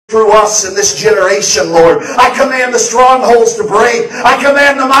through us in this generation, Lord. I command the strongholds to break. I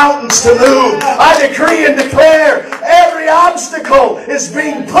command the mountains to move. I decree and declare every obstacle is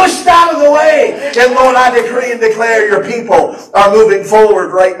being pushed out of the way. And Lord, I decree and declare your people are moving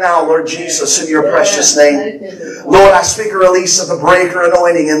forward right now, Lord Jesus, in your precious name. Lord, I speak a release of the breaker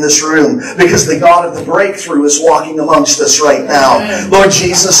anointing in this room because the God of the breakthrough is walking amongst us right now. Lord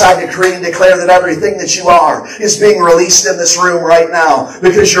Jesus, I decree and declare that everything that you are is being released in this room right now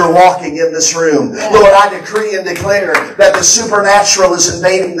because you're walking in this room. Lord, I decree and declare that the supernatural is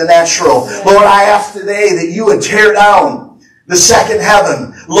invading the natural. Lord, I ask today that you would tear down the second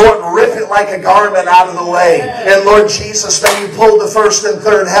heaven. Lord, rip it like a garment out of the way. And Lord Jesus, may you pull the first and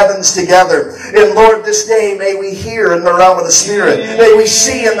third heavens together. And Lord, this day may we hear in the realm of the Spirit. May we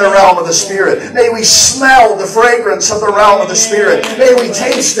see in the realm of the Spirit. May we smell the fragrance of the realm of the Spirit. May we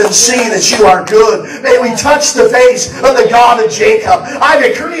taste and see that you are good. May we touch the face of the God of Jacob. I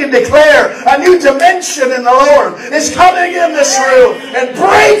decree and declare a new dimension in the Lord is coming in this room. And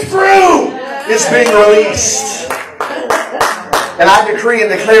breakthrough is being released. And I decree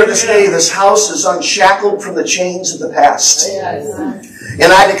and declare this day, this house is unshackled from the chains of the past.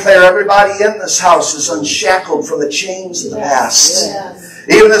 And I declare everybody in this house is unshackled from the chains of the past.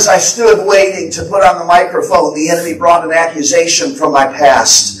 Even as I stood waiting to put on the microphone, the enemy brought an accusation from my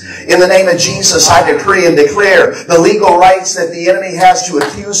past. In the name of Jesus, I decree and declare the legal rights that the enemy has to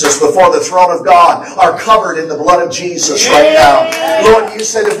accuse us before the throne of God are covered in the blood of Jesus right now. Lord, you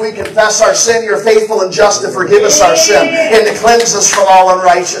said if we confess our sin, you're faithful and just to forgive us our sin and to cleanse us from all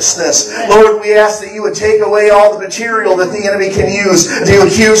unrighteousness. Lord, we ask that you would take away all the material that the enemy can use to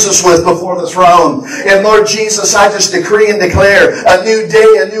accuse us with before the throne. And Lord Jesus, I just decree and declare a new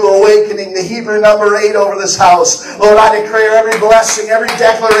day, a new awakening, the Hebrew number 8 over this house. Lord, I declare every blessing, every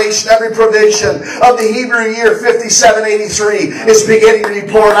declaration, every provision of the Hebrew year 5783 is beginning to be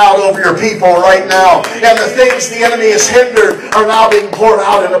poured out over your people right now. And the things the enemy has hindered are now being poured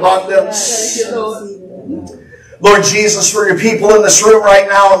out in abundance. Lord Jesus, for your people in this room right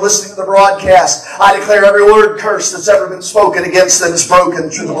now and listening to the broadcast, I declare every word curse that's ever been spoken against them is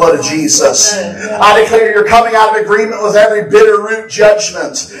broken through the blood of Jesus. I declare you're coming out of agreement with every bitter root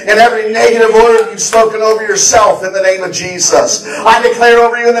judgment and every negative word you've spoken over yourself in the name of Jesus. I declare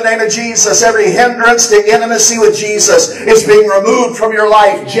over you in the name of Jesus, every hindrance to intimacy with Jesus is being removed from your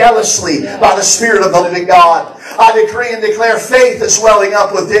life jealously by the Spirit of the living God. I decree and declare faith is welling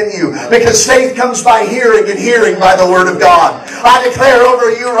up within you because faith comes by hearing and hearing by the Word of God. I declare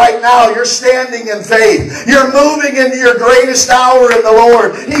over you right now, you're standing in faith. You're moving into your greatest hour in the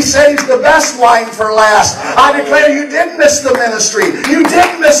Lord. He saves the best wine for last. I declare you didn't miss the ministry. You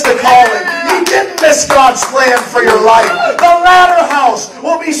didn't miss the calling. You didn't miss God's plan for your life. The latter house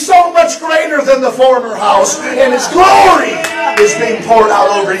will be so much greater than the former house, and His glory is being poured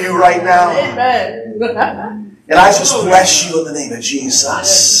out over you right now. Amen. And I just bless you in the name of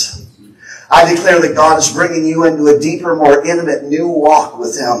Jesus. I declare that God is bringing you into a deeper, more intimate, new walk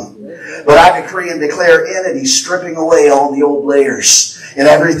with Him. But I decree and declare in it, He's stripping away all the old layers and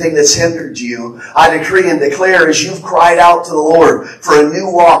everything that's hindered you. I decree and declare as you've cried out to the Lord for a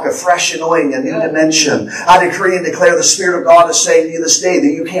new walk, a fresh anointing, a new dimension. I decree and declare the Spirit of God is saying to you this day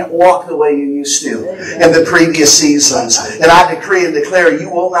that you can't walk the way you used to in the previous seasons. And I decree and declare you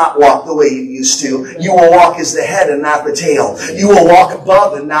will not walk the way you used to. You will walk as the head and not the tail. You will walk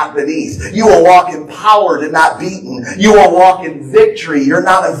above and not beneath. You will walk empowered and not beaten. You will walk in victory. You're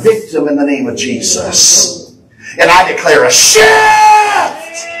not a victim in the name of Jesus. And I declare a shift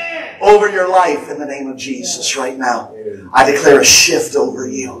over your life in the name of Jesus right now. I declare a shift over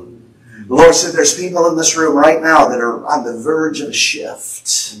you. The Lord said there's people in this room right now that are on the verge of a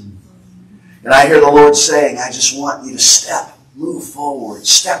shift. And I hear the Lord saying, I just want you to move forward,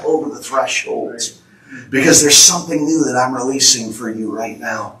 step over the threshold. Because there's something new that I'm releasing for you right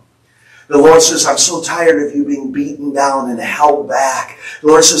now. The Lord says, I'm so tired of you being beaten down and held back. The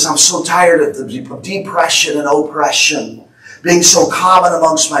Lord says, I'm so tired of the depression and oppression being so common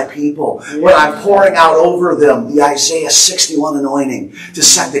amongst my people. When I'm pouring out over them the Isaiah 61 anointing to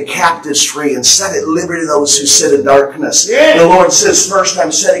set the captives free and set at liberty those who sit in darkness. The Lord says, first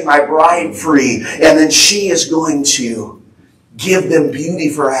I'm setting my bride free, and then she is going to give them beauty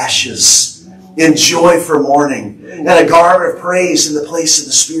for ashes and joy for mourning, and a garment of praise in the place of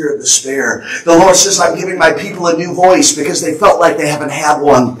the spirit of despair. The Lord says, I'm giving my people a new voice because they felt like they haven't had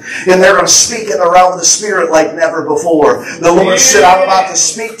one. And they're going to speak in the realm of the Spirit like never before. The Lord said, I'm about to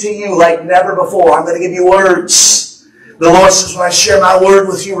speak to you like never before. I'm going to give you words. The Lord says, when I share my word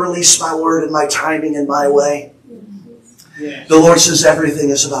with you, release my word in my timing and my way. The Lord says, everything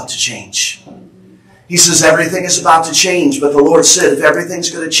is about to change. He says everything is about to change, but the Lord said, if everything's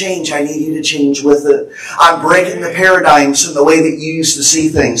going to change, I need you to change with it. I'm breaking the paradigms in the way that you used to see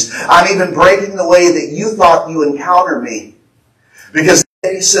things. I'm even breaking the way that you thought you encountered me. Because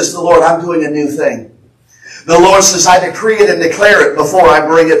He says, the Lord, I'm doing a new thing. The Lord says, I decree it and declare it before I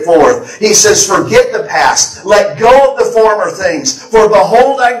bring it forth. He says, forget the past. Let go of the former things. For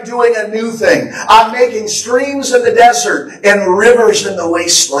behold, I'm doing a new thing. I'm making streams in the desert and rivers in the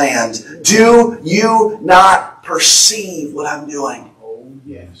wasteland. Do you not perceive what I'm doing? Oh,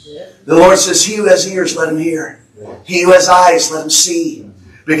 yes. The Lord says, he who has ears, let him hear. He who has eyes, let him see.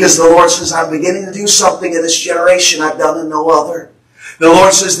 Because the Lord says, I'm beginning to do something in this generation I've done in no other. The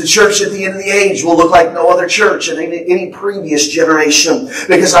Lord says the church at the end of the age will look like no other church in any previous generation,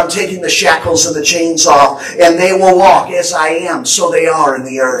 because I'm taking the shackles and the chains off, and they will walk as I am, so they are in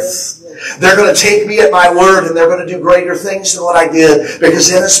the earth. They're going to take me at my word, and they're going to do greater things than what I did,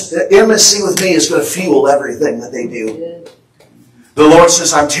 because intimacy with me is going to fuel everything that they do. The Lord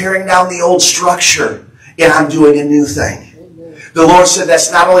says, I'm tearing down the old structure, and I'm doing a new thing. The Lord said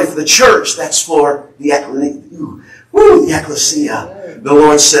that's not only for the church, that's for the ecclesia. The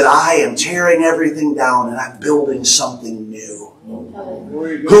Lord said, I am tearing everything down and I'm building something new.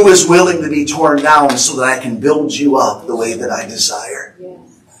 Who is willing to be torn down so that I can build you up the way that I desire?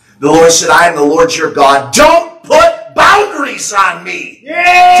 The Lord said, I am the Lord your God. Don't put boundaries on me.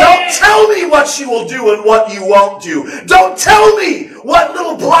 Don't tell me what you will do and what you won't do. Don't tell me what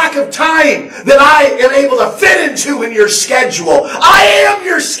little block of time that I am able to fit into in your schedule. I am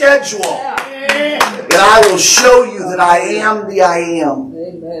your schedule. And I will show you that I am the I am.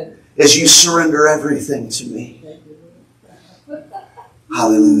 Amen. As you surrender everything to me.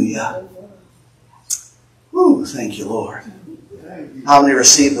 Hallelujah. Ooh, thank you, Lord. How many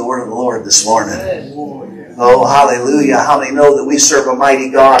received the word of the Lord this morning? Oh, hallelujah. How many know that we serve a mighty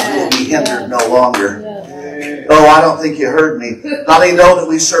God who will be hindered no longer? Oh, I don't think you heard me. How many know that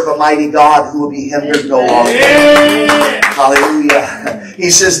we serve a mighty God who will be hindered no longer? Hallelujah. He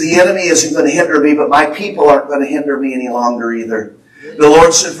says the enemy isn't going to hinder me, but my people aren't going to hinder me any longer either. The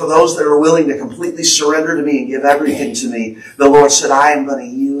Lord said for those that are willing to completely surrender to me and give everything to me, the Lord said I am going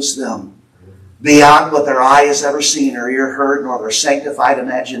to use them beyond what their eye has ever seen or ear heard, nor their sanctified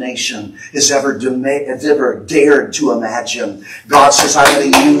imagination has ever dared to imagine. God says I'm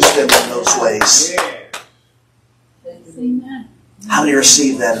going to use them in those ways. Amen. How many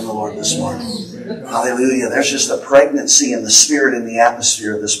receive that in the Lord this morning? Hallelujah. There's just a pregnancy in the Spirit in the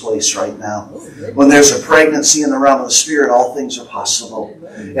atmosphere of this place right now. When there's a pregnancy in the realm of the Spirit, all things are possible.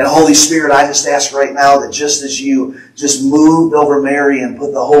 And Holy Spirit, I just ask right now that just as you just moved over Mary and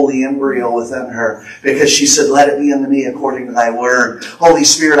put the holy embryo within her, because she said, let it be unto me according to thy word. Holy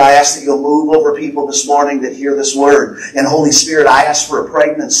Spirit, I ask that you'll move over people this morning that hear this word. And Holy Spirit, I ask for a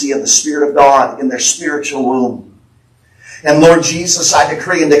pregnancy of the Spirit of God in their spiritual womb. And Lord Jesus, I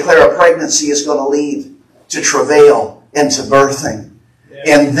decree and declare a pregnancy is going to lead to travail and to birthing.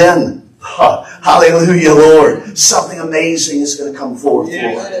 And then, hallelujah, Lord, something amazing is going to come forth,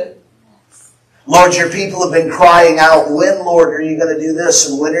 Lord. Lord, your people have been crying out, when, Lord, are you going to do this?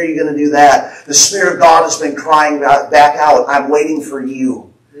 And when are you going to do that? The Spirit of God has been crying back out, I'm waiting for you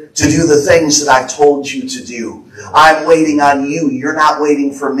to do the things that I've told you to do. I'm waiting on you. You're not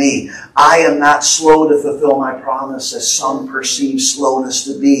waiting for me. I am not slow to fulfill my promise, as some perceive slowness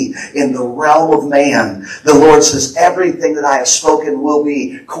to be. In the realm of man, the Lord says, everything that I have spoken will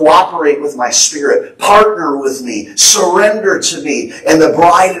be. Cooperate with my Spirit. Partner with me. Surrender to me. And the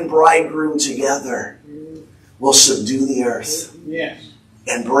bride and bridegroom together will subdue the earth. Yes.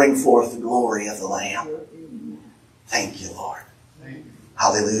 And bring forth the glory of the Lamb. Thank you, Lord.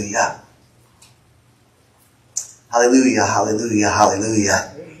 Hallelujah. Hallelujah, hallelujah,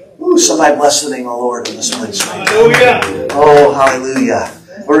 hallelujah. Ooh, somebody bless the name of the Lord in this place right now. Hallelujah. Oh, hallelujah.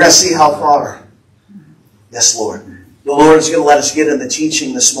 We're going to see how far. Yes, Lord. The Lord is going to let us get in the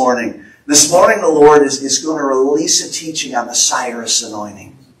teaching this morning. This morning the Lord is going to release a teaching on the Cyrus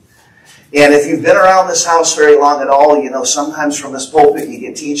Anointing. And if you've been around this house very long at all, you know sometimes from this pulpit you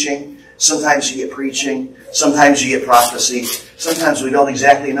get teaching. Sometimes you get preaching. Sometimes you get prophecy. Sometimes we don't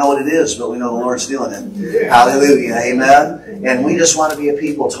exactly know what it is, but we know the Lord's doing it. Hallelujah. Amen. And we just want to be a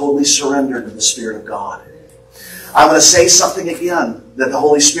people totally surrendered to the Spirit of God. I'm going to say something again that the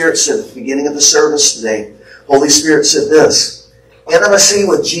Holy Spirit said at the beginning of the service today. Holy Spirit said this: intimacy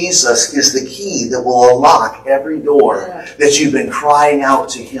with Jesus is the key that will unlock every door that you've been crying out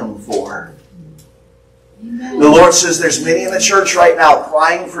to Him for. The Lord says there's many in the church right now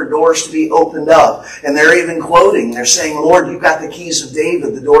crying for doors to be opened up. And they're even quoting. They're saying, Lord, you've got the keys of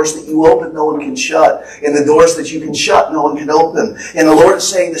David. The doors that you open, no one can shut. And the doors that you can shut, no one can open. And the Lord is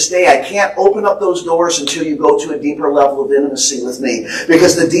saying this day, I can't open up those doors until you go to a deeper level of intimacy with me.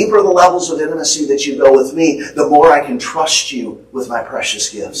 Because the deeper the levels of intimacy that you go with me, the more I can trust you with my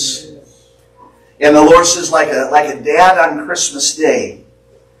precious gifts. And the Lord says, like a dad on Christmas Day,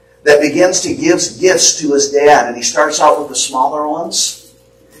 that begins to give gifts to his dad. And he starts out with the smaller ones.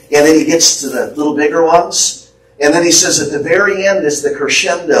 And then he gets to the little bigger ones. And then he says at the very end is the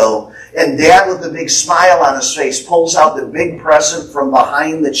crescendo. And Dad, with a big smile on his face, pulls out the big present from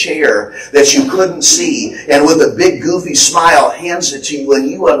behind the chair that you couldn't see. And with a big goofy smile hands it to you.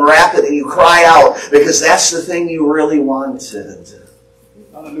 And you unwrap it and you cry out because that's the thing you really wanted.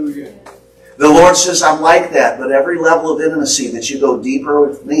 Hallelujah. The Lord says, I'm like that, but every level of intimacy that you go deeper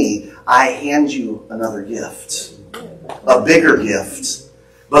with me, I hand you another gift. A bigger gift.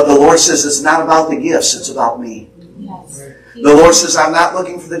 But the Lord says, it's not about the gifts, it's about me. Yes. The Lord says, I'm not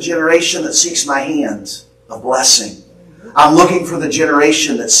looking for the generation that seeks my hand of blessing. I'm looking for the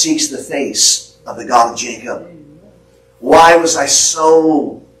generation that seeks the face of the God of Jacob. Why was I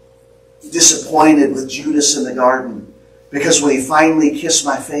so disappointed with Judas in the garden? Because when he finally kissed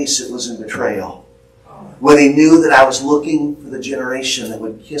my face, it was in betrayal. When he knew that I was looking for the generation that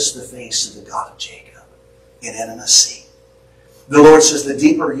would kiss the face of the God of Jacob in intimacy. The Lord says, the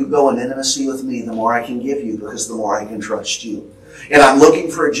deeper you go in intimacy with me, the more I can give you, because the more I can trust you. And I'm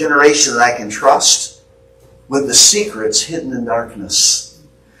looking for a generation that I can trust with the secrets hidden in darkness.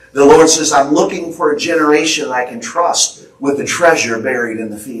 The Lord says, I'm looking for a generation that I can trust with the treasure buried in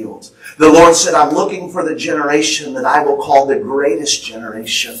the field. The Lord said, I'm looking for the generation that I will call the greatest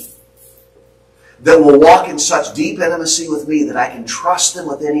generation, that will walk in such deep intimacy with me that I can trust them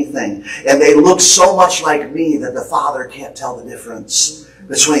with anything. And they look so much like me that the Father can't tell the difference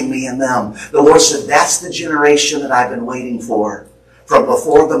between me and them. The Lord said, that's the generation that I've been waiting for. From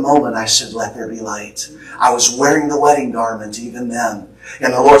before the moment I said, let there be light. I was wearing the wedding garment even then.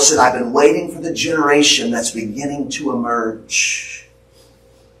 And the Lord said, I've been waiting for the generation that's beginning to emerge.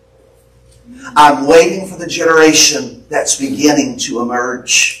 I'm waiting for the generation that's beginning to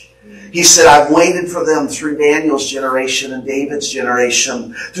emerge. He said, I've waited for them through Daniel's generation and David's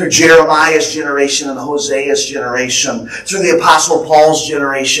generation, through Jeremiah's generation and Hosea's generation, through the Apostle Paul's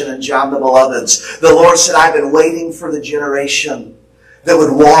generation and John the Beloved's. The Lord said, I've been waiting for the generation that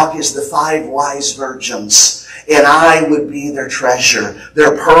would walk as the 5 wise virgins. And I would be their treasure,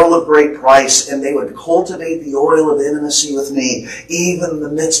 their pearl of great price, and they would cultivate the oil of intimacy with me, even in the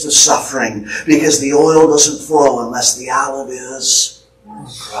midst of suffering, because the oil doesn't flow unless the olive is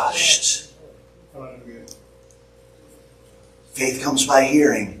crushed. Faith comes by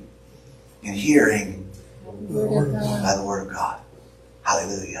hearing, and hearing by the Word of God.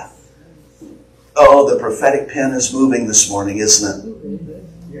 Hallelujah. Oh, the prophetic pen is moving this morning, isn't it?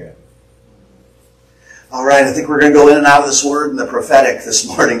 Yeah. All right, I think we're going to go in and out of this word and the prophetic this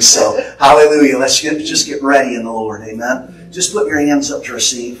morning. So, hallelujah. Let's just get ready in the Lord. Amen. Just put your hands up to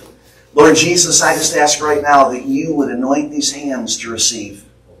receive. Lord Jesus, I just ask right now that you would anoint these hands to receive.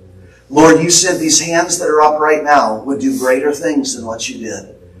 Lord, you said these hands that are up right now would do greater things than what you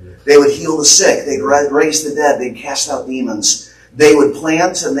did. They would heal the sick. They'd raise the dead. They'd cast out demons. They would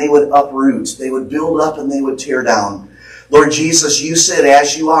plant and they would uproot. They would build up and they would tear down. Lord Jesus, you said,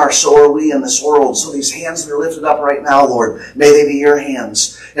 as you are, so are we in this world. So these hands that are lifted up right now, Lord, may they be your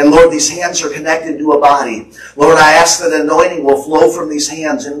hands. And Lord, these hands are connected to a body. Lord, I ask that anointing will flow from these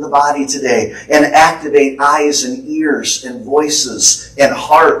hands into the body today and activate eyes and ears and voices and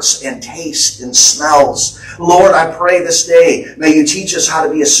hearts and taste and smells. Lord, I pray this day, may you teach us how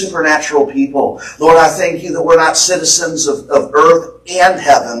to be a supernatural people. Lord, I thank you that we're not citizens of earth and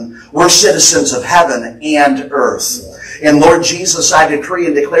heaven. We're citizens of heaven and earth. And Lord Jesus, I decree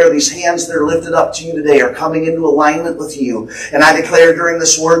and declare these hands that are lifted up to you today are coming into alignment with you. And I declare during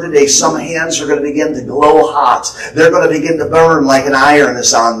this word today, some hands are going to begin to glow hot. They're going to begin to burn like an iron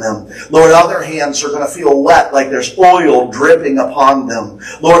is on them. Lord, other hands are going to feel wet like there's oil dripping upon them.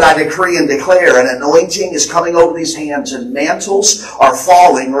 Lord, I decree and declare an anointing is coming over these hands, and mantles are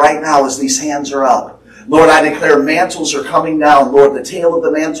falling right now as these hands are up. Lord, I declare mantles are coming down. Lord, the tail of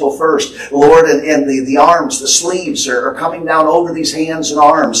the mantle first. Lord, and the arms, the sleeves are coming down over these hands and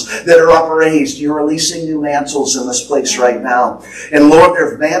arms that are upraised. You're releasing new mantles in this place right now. And Lord,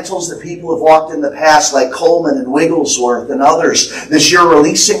 there are mantles that people have walked in the past, like Coleman and Wigglesworth and others, that you're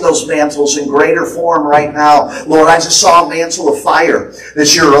releasing those mantles in greater form right now. Lord, I just saw a mantle of fire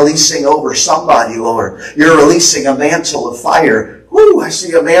that you're releasing over somebody, Lord. You're releasing a mantle of fire. Woo, I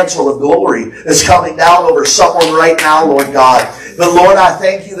see a mantle of glory that's coming down over someone right now, Lord God. But Lord, I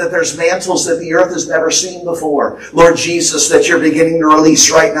thank you that there's mantles that the earth has never seen before. Lord Jesus, that you're beginning to release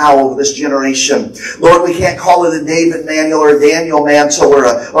right now over this generation. Lord, we can't call it a David mantle or a Daniel mantle or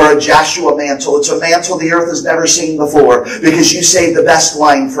a Joshua mantle. It's a mantle the earth has never seen before, because you saved the best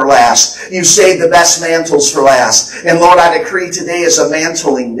wine for last. You saved the best mantles for last. And Lord, I decree today is a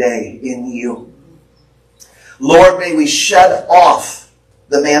mantling day in you. Lord, may we shed off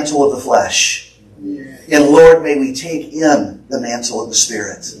the mantle of the flesh. And Lord, may we take in the mantle of the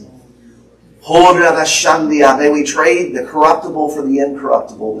Spirit. May we trade the corruptible for the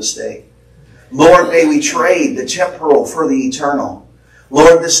incorruptible this day. Lord, may we trade the temporal for the eternal.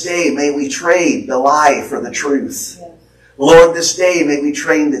 Lord, this day may we trade the lie for the truth. Lord, this day may we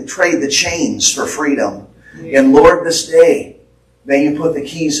trade the chains for freedom. And Lord, this day may you put the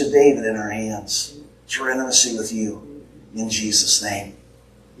keys of David in our hands. Your intimacy with you in Jesus' name.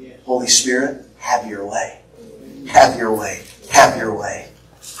 Holy Spirit, have your way. Have your way. Have your way.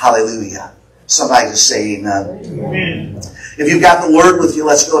 Hallelujah. Somebody just say amen. Amen. If you've got the word with you,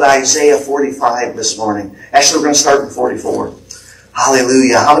 let's go to Isaiah 45 this morning. Actually, we're going to start in 44.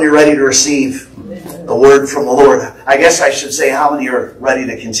 Hallelujah. How many are ready to receive the word from the Lord? I guess I should say how many are ready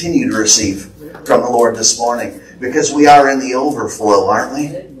to continue to receive from the Lord this morning? Because we are in the overflow, aren't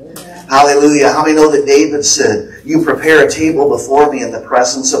we? Hallelujah. How many know that David said, you prepare a table before me in the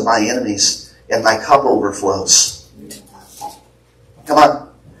presence of my enemies, and my cup overflows. Come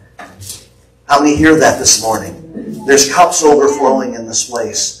on. How many hear that this morning? There's cups overflowing in this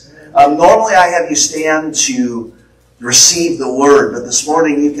place. Normally I have you stand to receive the word, but this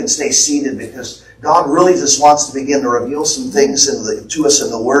morning you can stay seated, because God really just wants to begin to reveal some things to us in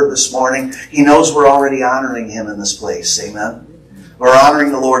the word this morning. He knows we're already honoring him in this place. Amen. We're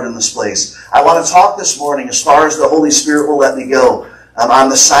honoring the Lord in this place. I want to talk this morning, as far as the Holy Spirit will let me go, on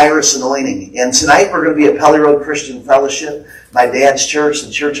the Cyrus Anointing. And tonight we're going to be at Pelly Road Christian Fellowship, my dad's church,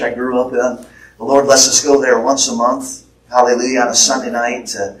 the church I grew up in. The Lord lets us go there once a month, hallelujah, on a Sunday night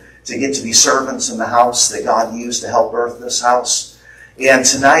to get to be servants in the house that God used to help birth this house. And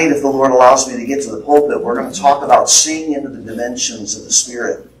tonight, if the Lord allows me to get to the pulpit, we're going to talk about seeing into the dimensions of the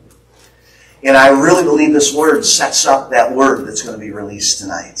Spirit. And I really believe this word sets up that word that's going to be released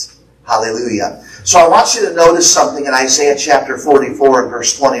tonight. Hallelujah. So I want you to notice something in Isaiah chapter 44 and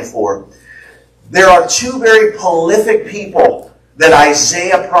verse 24. There are two very prolific people that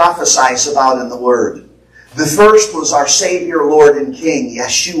Isaiah prophesies about in the word. The first was our Savior, Lord, and King,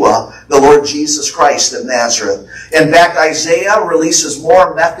 Yeshua, the Lord Jesus Christ of Nazareth. In fact, Isaiah releases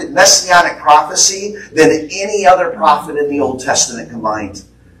more messianic prophecy than any other prophet in the Old Testament combined.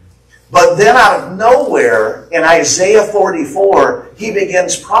 But then out of nowhere, in Isaiah 44, he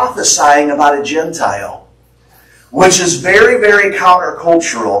begins prophesying about a Gentile, which is very, very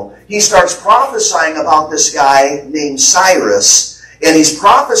countercultural. He starts prophesying about this guy named Cyrus, and he's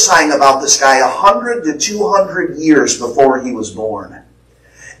prophesying about this guy 100 to 200 years before he was born.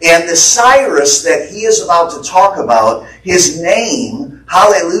 And the Cyrus that he is about to talk about, his name,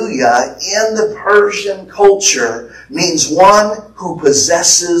 hallelujah, in the Persian culture means one who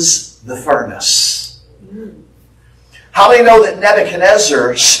possesses the furnace. How many know that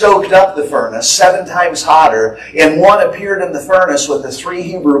Nebuchadnezzar stoked up the furnace 7 times hotter, and one appeared in the furnace with the 3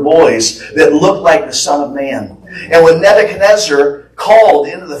 Hebrew boys that looked like the Son of Man? And when Nebuchadnezzar called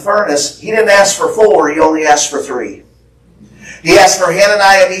into the furnace, he didn't ask for 4, he only asked for 3. He asked for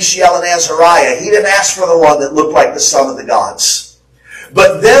Hananiah, Mishael, and Azariah. He didn't ask for the one that looked like the son of the gods.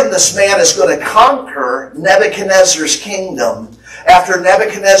 But then this man is going to conquer Nebuchadnezzar's kingdom after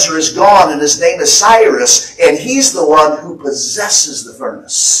Nebuchadnezzar is gone, and his name is Cyrus, and he's the one who possesses the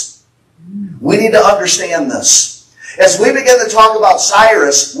furnace. We need to understand this. As we begin to talk about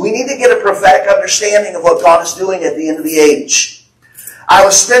Cyrus, we need to get a prophetic understanding of what God is doing at the end of the age. I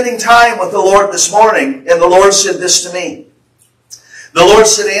was spending time with the Lord this morning, and the Lord said this to me. The Lord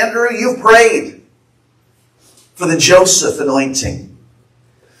said, Andrew, you've prayed for the Joseph anointing.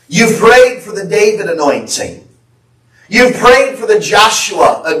 You've prayed for the David anointing. You've prayed for the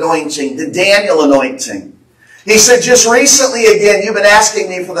Joshua anointing, the Daniel anointing. He said, just recently again, you've been asking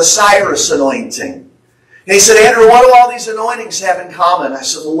me for the Cyrus anointing. And he said, Andrew, what do all these anointings have in common? I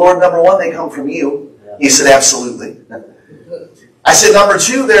said, well, Lord, number 1, they come from you. He said, absolutely. I said, number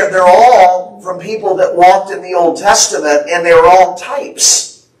 2, they're all from people that walked in the Old Testament, and they were all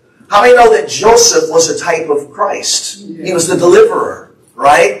types. How many know that Joseph was a type of Christ? He was the deliverer,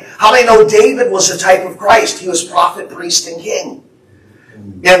 right? How many know David was a type of Christ? He was prophet, priest, and king.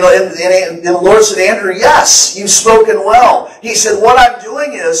 And the Lord said, Andrew, yes, you've spoken well. He said, what I'm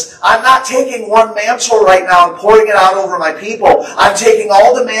doing is, I'm not taking one mantle right now and pouring it out over my people. I'm taking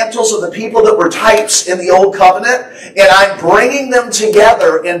all the mantles of the people that were types in the old covenant, and I'm bringing them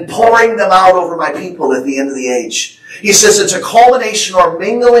together and pouring them out over my people at the end of the age. He says it's a culmination or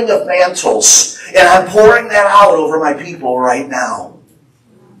mingling of mantles, and I'm pouring that out over my people right now.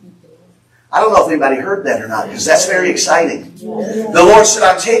 I don't know if anybody heard that or not, because that's very exciting. The Lord said,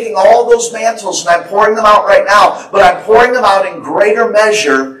 I'm taking all those mantles and I'm pouring them out right now, but I'm pouring them out in greater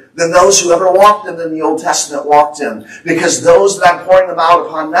measure than those who ever walked in the Old Testament walked in. Because those that I'm pouring them out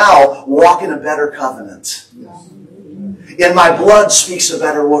upon now walk in a better covenant. In my blood speaks a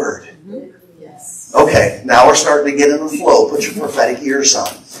better word. Okay, now we're starting to get in the flow. Put your prophetic ears on.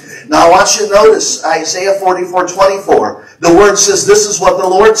 Now I want you to notice Isaiah 44:24. The word says, this is what the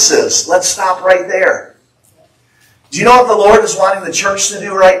Lord says. Let's stop right there. Do you know what the Lord is wanting the church to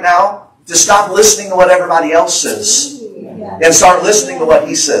do right now? To stop listening to what everybody else says and start listening to what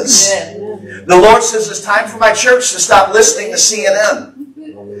He says. The Lord says it's time for my church to stop listening to CNN.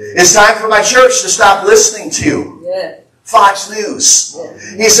 It's time for my church to stop listening to Fox News.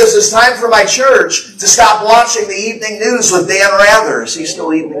 He says it's time for my church to stop watching the evening news with Dan Rather. Is he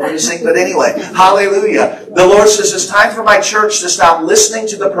still evening newsing? But anyway, hallelujah. The Lord says it's time for my church to stop listening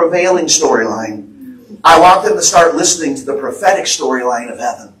to the prevailing storyline. I want them to start listening to the prophetic storyline of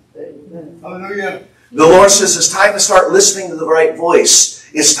heaven. Hallelujah. The Lord says it's time to start listening to the right voice.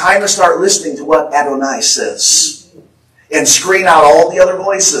 It's time to start listening to what Adonai says. And screen out all the other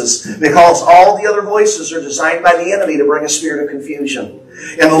voices, because all the other voices are designed by the enemy to bring a spirit of confusion.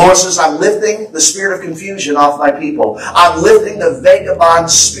 And the Lord says, I'm lifting the spirit of confusion off my people. I'm lifting the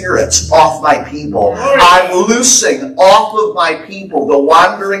vagabond spirits off my people. I'm loosing off of my people the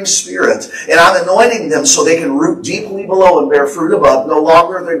wandering spirit. And I'm anointing them so they can root deeply below and bear fruit above. No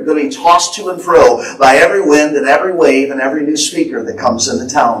longer they're going to be tossed to and fro by every wind and every wave and every new speaker that comes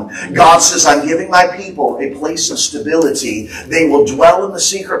into town. God says, I'm giving my people a place of stability. They will dwell in the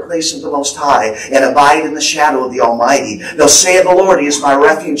secret place of the Most High and abide in the shadow of the Almighty. They'll say of the Lord, He is my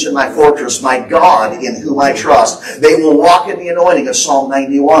refuge and my fortress, my God in whom I trust. They will walk in the anointing of Psalm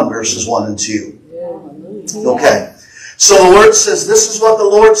 91, verses 1 and 2. Okay. So the Word says, this is what the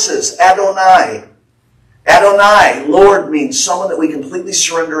Lord says, Adonai. Adonai, Lord, means someone that we completely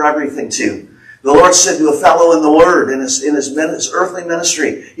surrender everything to. The Lord said to a fellow in the Word, in his earthly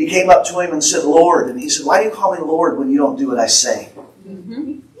ministry, He came up to him and said, Lord. And he said, why do you call me Lord when you don't do what I say?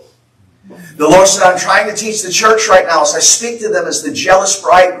 The Lord said, I'm trying to teach the church right now as I speak to them as the jealous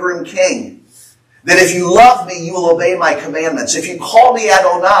bridegroom king, that if you love me, you will obey my commandments. If you call me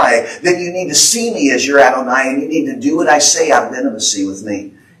Adonai, then you need to see me as your Adonai, and you need to do what I say out of intimacy with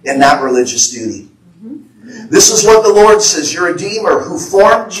me and not religious duty. This is what the Lord says, your Redeemer who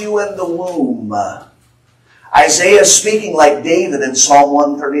formed you in the womb. Isaiah is speaking like David in Psalm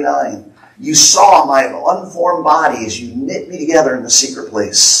 139. You saw my unformed body as you knit me together in the secret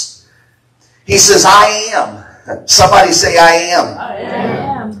place. He says, I am. Somebody say, I am. I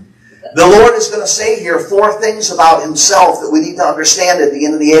am. The Lord is going to say here 4 things about Himself that we need to understand at the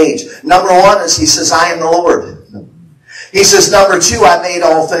end of the age. Number 1 is He says, I am the Lord. He says, number 2, I made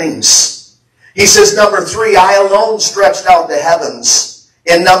all things. He says, number 3, I alone stretched out the heavens.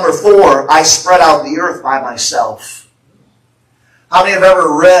 And number 4, I spread out the earth by myself. How many have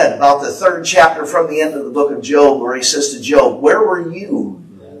ever read about the 3rd chapter from the end of the book of Job, where he says to Job, where were you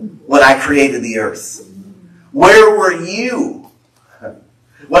when I created the earth? Where were you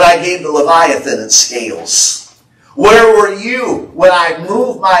when I gave the Leviathan its scales? Where were you when I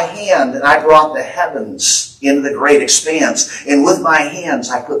moved my hand and I brought the heavens into the great expanse? And with my hands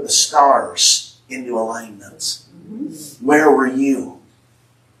I put the stars into alignment. Where were you?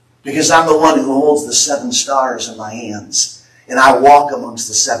 Because I'm the one who holds the 7 stars in my hands. And I walk amongst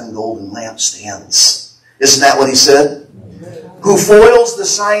the 7 golden lampstands. Isn't that what he said? Who foils the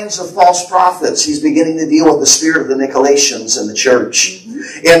signs of false prophets. He's beginning to deal with the spirit of the Nicolaitans in the church.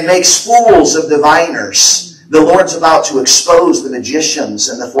 And makes fools of diviners. The Lord's about to expose the magicians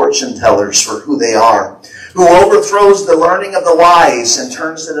and the fortune tellers for who they are. Who overthrows the learning of the wise and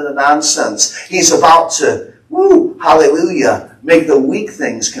turns it into nonsense. He's about to, hallelujah, make the weak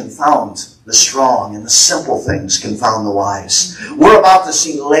things confound the strong, and the simple things confound the wise. We're about to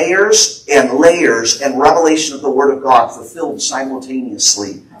see layers and revelation of the Word of God fulfilled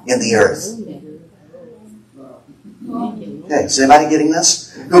simultaneously in the earth. Okay, is anybody getting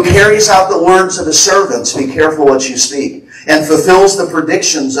this? Who carries out the words of His servants, be careful what you speak, and fulfills the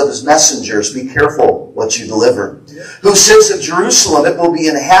predictions of His messengers, be careful what you deliver. Who says of Jerusalem, it will be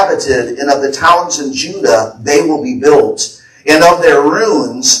inhabited, and of the towns in Judah, they will be built. and of their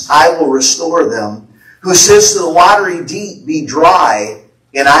ruins I will restore them. Who says to the watery deep, be dry,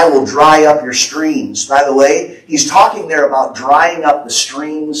 and I will dry up your streams. By the way, he's talking there about drying up the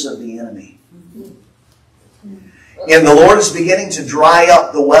streams of the enemy. And the Lord is beginning to dry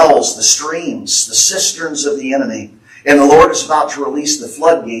up the wells, the streams, the cisterns of the enemy. And the Lord is about to release the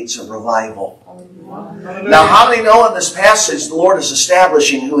floodgates of revival. Now, how many know in this passage the Lord is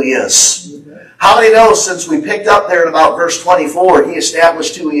establishing who He is? How many know since we picked up there in about verse 24, He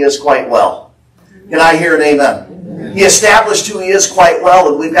established who He is quite well? Can I hear an amen? He established who He is quite well,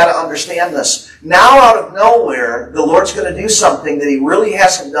 and we've got to understand this. Now, out of nowhere, the Lord's going to do something that He really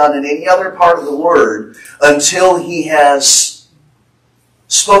hasn't done in any other part of the Word until He has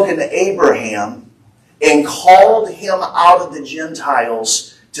spoken to Abraham and called him out of the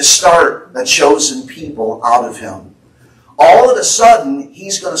Gentiles to start a chosen people out of him. All of a sudden,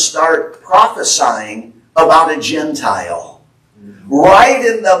 He's going to start prophesying about a Gentile. Right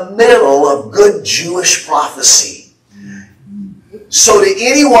in the middle of good Jewish prophecy. So to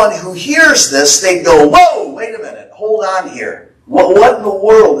anyone who hears this, they go, whoa, wait a minute, hold on here. What in the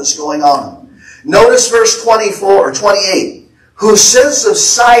world is going on? Notice verse 24 or 28. Who says of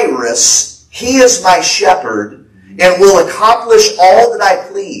Cyrus, he is my shepherd, and will accomplish all that I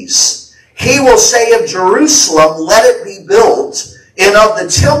please. He will say of Jerusalem, let it be built, and of the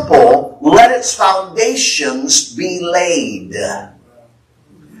temple, let its foundations be laid.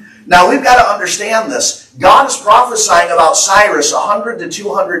 Now, we've got to understand this. God is prophesying about Cyrus 100 to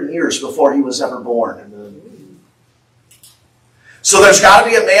 200 years before he was ever born. So there's got to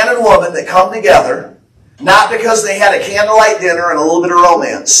be a man and woman that come together, not because they had a candlelight dinner and a little bit of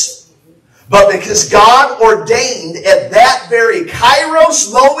romance, but because God ordained at that very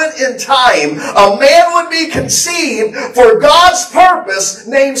Kairos moment in time, a man would be conceived for God's purpose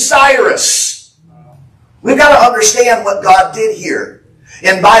named Cyrus. We've got to understand what God did here.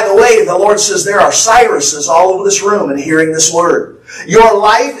 And by the way, the Lord says there are Cyruses all over this room and hearing this word. Your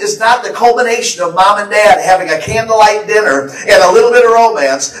life is not the culmination of mom and dad having a candlelight dinner and a little bit of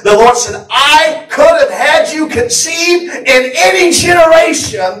romance. The Lord said, I could have had you conceived in any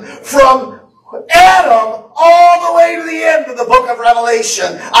generation from Adam all the way to the end of the book of Revelation.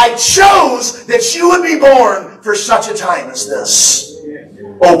 I chose that you would be born for such a time as this.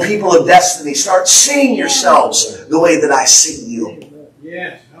 Oh, people of destiny, start seeing yourselves the way that I see you.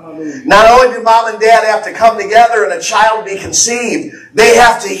 Not only do mom and dad have to come together and a child be conceived, they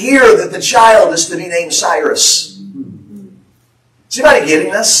have to hear that the child is to be named Cyrus. Is anybody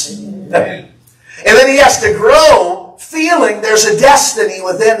getting this? And then he has to grow feeling there's a destiny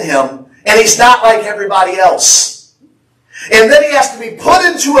within him and he's not like everybody else. And then he has to be put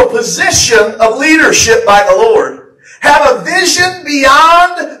into a position of leadership by the Lord. Have a vision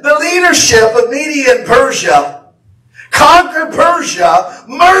beyond the leadership of Media and Persia. Conquer Persia,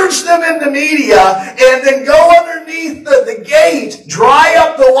 merge them into Media, and then go underneath the gate, dry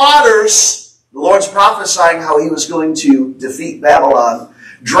up the waters. The Lord's prophesying how He was going to defeat Babylon.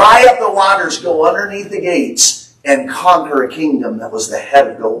 Dry up the waters, go underneath the gates, and conquer a kingdom that was the head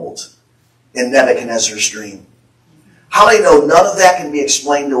of gold in Nebuchadnezzar's dream. How many know none of that can be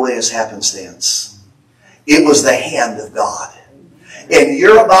explained away as happenstance? It was the hand of God. And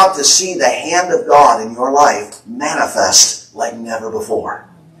you're about to see the hand of God in your life manifest like never before.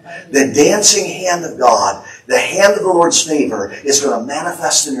 The dancing hand of God, the hand of the Lord's favor is going to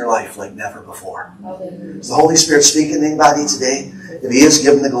manifest in your life like never before. Is the Holy Spirit speaking to anybody today? If He is,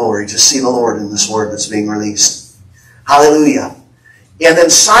 give Him the glory. Just see the Lord in this word that's being released. Hallelujah. And then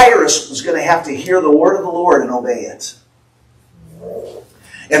Cyrus was going to have to hear the word of the Lord and obey it.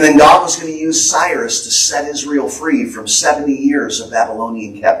 And then God was going to use Cyrus to set Israel free from 70 years of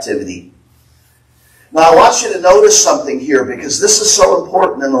Babylonian captivity. Now I want you to notice something here because this is so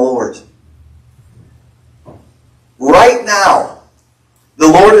important in the Lord. Right now, the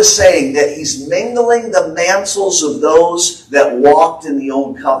Lord is saying that He's mingling the mantles of those that walked in the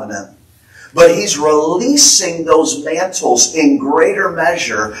old covenant. But He's releasing those mantles in greater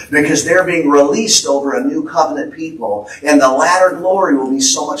measure because they're being released over a new covenant people. And the latter glory will be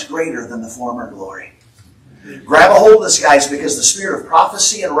so much greater than the former glory. Grab a hold of this, guys, because the spirit of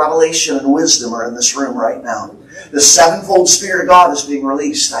prophecy and revelation and wisdom are in this room right now. The sevenfold Spirit of God is being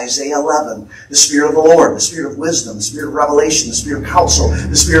released. Isaiah 11. The Spirit of the Lord, the Spirit of wisdom, the Spirit of revelation, the Spirit of counsel,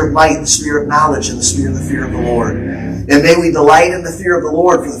 the Spirit of might, the Spirit of knowledge, and the Spirit of the fear of the Lord. And may we delight in the fear of the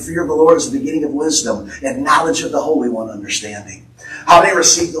Lord, for the fear of the Lord is the beginning of wisdom, and knowledge of the Holy One understanding. How many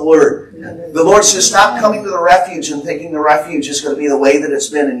receive the Word? The Lord says, stop coming to the refuge and thinking the refuge is going to be the way that it's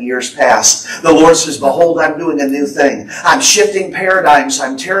been in years past. The Lord says, behold, I'm doing a new thing. I'm shifting paradigms.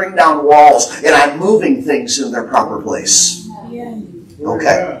 I'm tearing down walls. And I'm moving things in their proper place.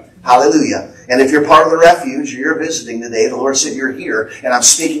 Okay. Hallelujah. And if you're part of the refuge or you're visiting today, the Lord said you're here. And I'm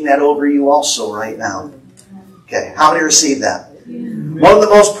speaking that over you also right now. Okay. How many received that? One of the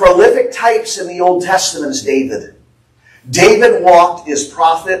most prolific types in the Old Testament is David. David walked as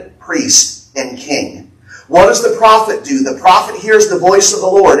prophet, priest, and king. What does the prophet do? The prophet hears the voice of the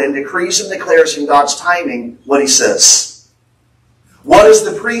Lord and decrees and declares in God's timing what he says. What does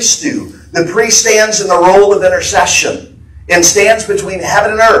the priest do? The priest stands in the role of intercession and stands between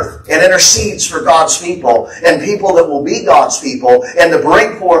heaven and earth and intercedes for God's people and people that will be God's people and to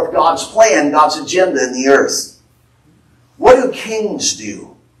bring forth God's plan, God's agenda in the earth. What do kings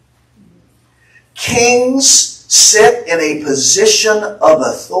do? Kings sit in a position of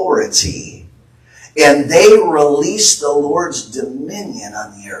authority and they release the Lord's dominion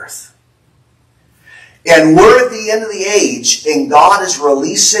on the earth. And we're at the end of the age and God is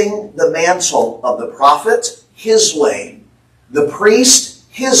releasing the mantle of the prophet His way, the priest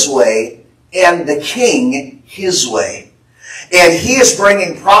His way, and the king His way. And He is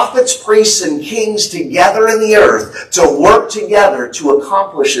bringing prophets, priests, and kings together in the earth to work together to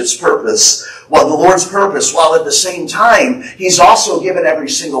accomplish His purpose. Well, the Lord's purpose, while at the same time, He's also given every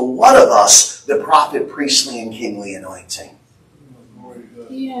single one of us the prophet, priestly, and kingly anointing.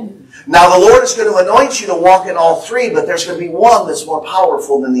 Yeah. Now, the Lord is going to anoint you to walk in all three, but there's going to be one that's more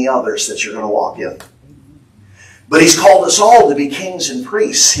powerful than the others that you're going to walk in. But He's called us all to be kings and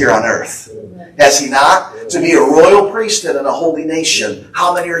priests here on earth. Has He not? To be a royal priesthood and a holy nation.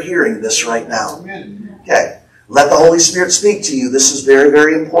 How many are hearing this right now? Okay. Let the Holy Spirit speak to you. This is very,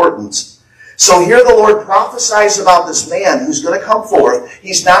 very important. So here the Lord prophesies about this man who's going to come forth.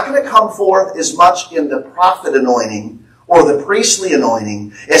 He's not going to come forth as much in the prophet anointing or the priestly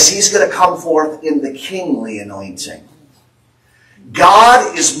anointing as he's going to come forth in the kingly anointing.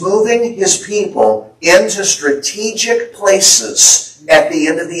 God is moving His people into strategic places at the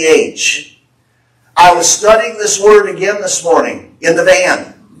end of the age. I was studying this word again this morning in the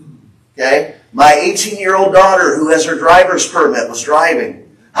van. Okay? My 18-year-old daughter, who has her driver's permit, was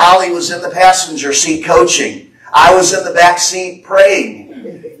driving. Holly was in the passenger seat coaching. I was in the back seat praying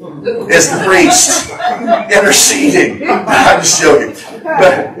as the priest, interceding. I'm just joking.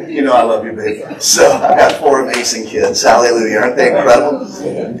 But, you know I love you, baby. So, I've got 4 amazing kids. Hallelujah. Aren't they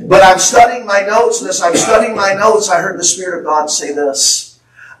incredible? But I'm studying my notes, and as I'm studying my notes, I heard the Spirit of God say this.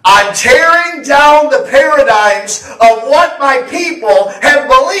 I'm tearing down the paradigms of what my people have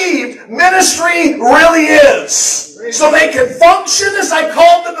believed ministry really is. So they can function as I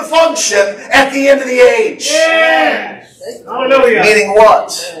called them to function at the end of the age. Yes. Hallelujah. Meaning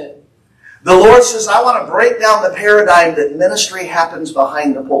what? The Lord says, I want to break down the paradigm that ministry happens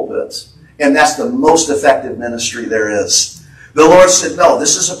behind the pulpit. And that's the most effective ministry there is. The Lord said, no,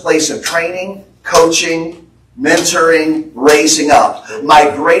 this is a place of training, coaching, mentoring, raising up.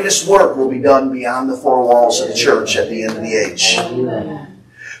 My greatest work will be done beyond the 4 walls of the church at the end of the age.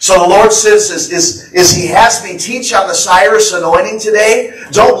 So the Lord says, as He has me teach on the Cyrus Anointing today,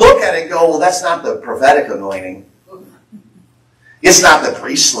 don't look at it and go, well, that's not the prophetic anointing. It's not the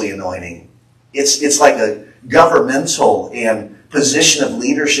priestly anointing. It's like a governmental and position of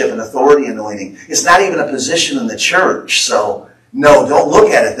leadership and authority anointing. It's not even a position in the church. So, no, don't look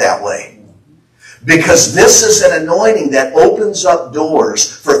at it that way. Because this is an anointing that opens up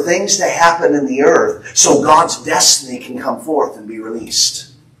doors for things to happen in the earth so God's destiny can come forth and be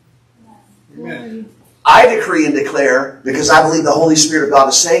released. Amen. I decree and declare, because I believe the Holy Spirit of God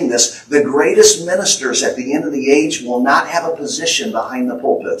is saying this, the greatest ministers at the end of the age will not have a position behind the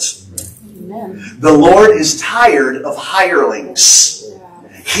pulpits. Amen. The Lord is tired of hirelings.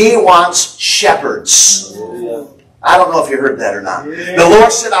 He wants shepherds. I don't know if you heard that or not. The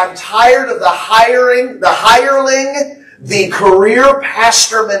Lord said, I'm tired of the hireling, the career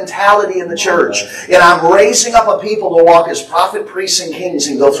pastor mentality in the church. And I'm raising up a people to walk as prophet, priests, and kings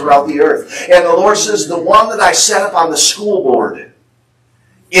and go throughout the earth. And the Lord says, the one that I set up on the school board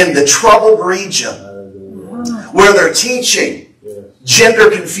in the troubled region where they're teaching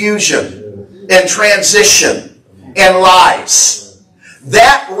gender confusion and transition and lies.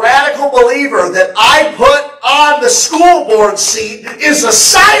 That radical believer that I put on the school board seat is a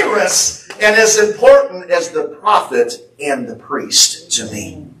Cyrus and as important as the prophet and the priest to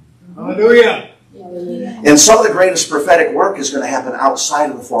me. Hallelujah. And some of the greatest prophetic work is going to happen outside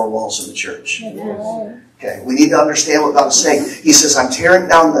of the 4 walls of the church. Okay, we need to understand what God is saying. He says, I'm tearing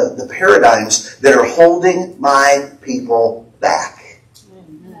down the paradigms that are holding my people back.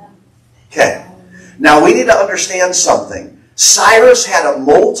 Okay, now we need to understand something. Cyrus had a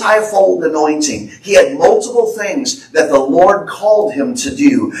multifold anointing. He had multiple things that the Lord called him to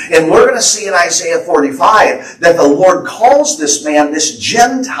do. And we're going to see in Isaiah 45 that the Lord calls this man, this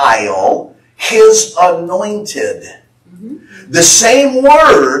Gentile, his anointed. The same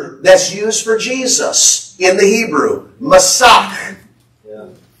word that's used for Jesus in the Hebrew, Masach.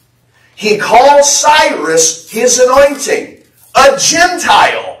 He calls Cyrus his anointing, a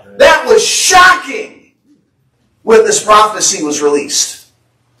Gentile. That was shocking when this prophecy was released.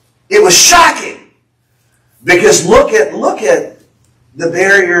 It was shocking. Because look at the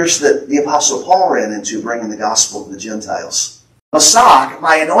barriers that the Apostle Paul ran into bringing the gospel to the Gentiles. Masach,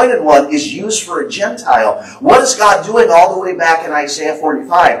 my anointed one, is used for a Gentile. What is God doing all the way back in Isaiah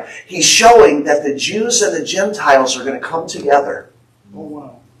 45? He's showing that the Jews and the Gentiles are going to come together. Oh,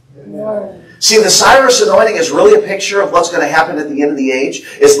 wow. See, the Cyrus anointing is really a picture of what's going to happen at the end of the age,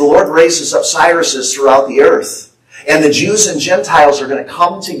 as the Lord raises up Cyruses throughout the earth. And the Jews and Gentiles are going to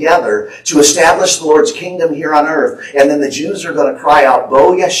come together to establish the Lord's kingdom here on earth. And then the Jews are going to cry out,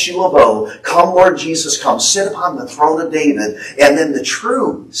 Bo Yeshua Bo, come Lord Jesus, come sit upon the throne of David. And then the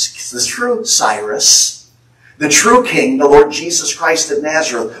true Cyrus, the true king, the Lord Jesus Christ of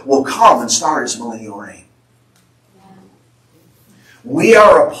Nazareth, will come and start his millennial reign. We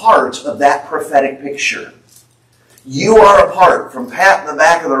are a part of that prophetic picture. You are a part, from Pat in the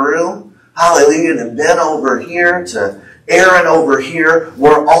back of the room, hallelujah, to Ben over here, to Aaron over here.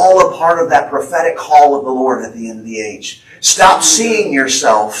 We're all a part of that prophetic call of the Lord at the end of the age. Stop seeing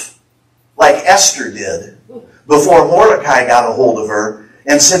yourself like Esther did before Mordecai got a hold of her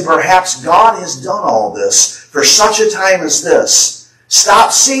and said, perhaps God has done all this for such a time as this.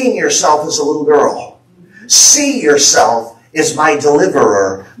 Stop seeing yourself as a little girl. See yourself as my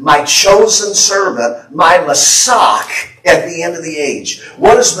deliverer, my chosen servant, my Masach at the end of the age.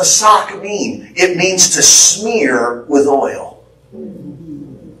 What does Masach mean? It means to smear with oil.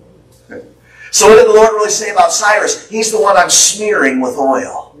 So what did the Lord really say about Cyrus? He's the one I'm smearing with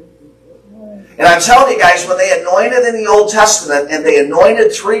oil. And I'm telling you guys, when they anointed in the Old Testament, and they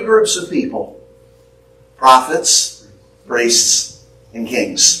anointed three groups of people, prophets, priests, and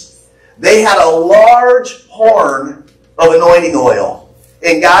kings, they had a large horn of anointing oil.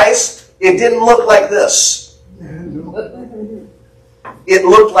 And guys, it didn't look like this. It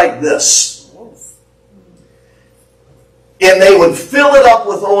looked like this. And they would fill it up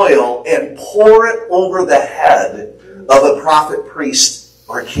with oil and pour it over the head of a prophet, priest,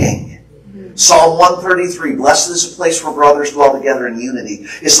 or king. Psalm 133, blessed is a place where brothers dwell together in unity.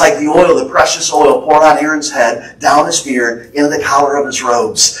 It's like the oil, the precious oil, poured on Aaron's head, down his beard, into the collar of his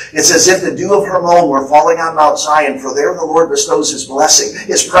robes. It's as if the dew of Hermon were falling on Mount Zion, for there the Lord bestows his blessing,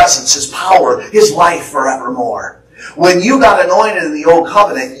 his presence, his power, his life forevermore. When you got anointed in the Old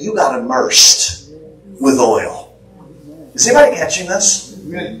Covenant, you got immersed with oil. Is anybody catching this?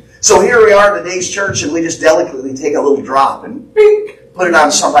 Amen. So here we are in today's church, and we just delicately take a little drop and bing, put it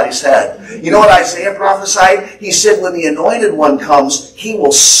on somebody's head. You know what Isaiah prophesied? He said when the anointed one comes, he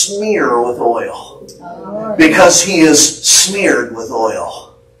will smear with oil. Because he is smeared with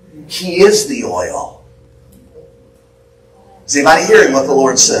oil. He is the oil. Is anybody hearing what the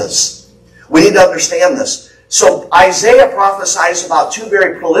Lord says? We need to understand this. So Isaiah prophesies about two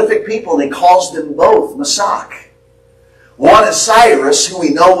very prolific people, and he calls them both Masach. One is Cyrus, who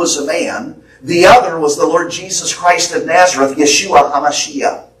we know was a man. The other was the Lord Jesus Christ of Nazareth, Yeshua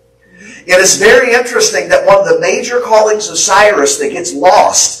HaMashiach. It is very interesting that one of the major callings of Cyrus that gets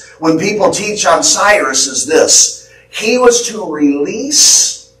lost when people teach on Cyrus is this. He was to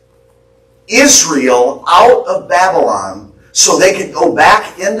release Israel out of Babylon so they could go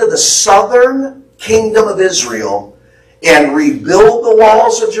back into the southern kingdom of Israel and rebuild the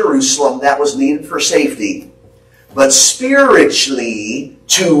walls of Jerusalem that was needed for safety, but spiritually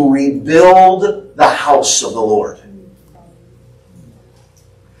to rebuild the house of the Lord.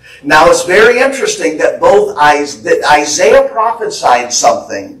 Now it's very interesting that that Isaiah prophesied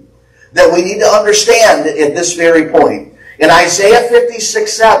something that we need to understand at this very point. In Isaiah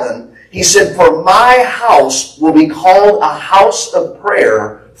 56:7, he said, for my house will be called a house of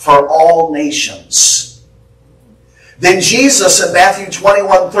prayer for all nations. Then Jesus in Matthew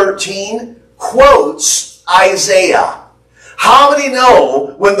 21:13 quotes Isaiah. How many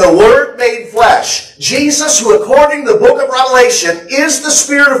know when the Word made flesh, Jesus, who according to the book of Revelation is the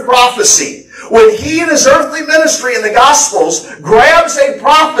spirit of prophecy, when he in his earthly ministry in the Gospels grabs a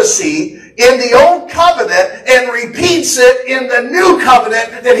prophecy in the Old Covenant and repeats it in the New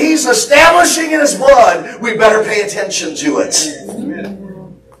Covenant that he's establishing in his blood, we better pay attention to it.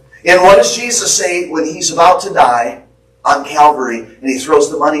 Amen. And what does Jesus say when he's about to die on Calvary and he throws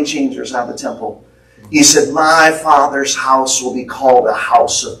the money changers out of the temple? He said, my Father's house will be called a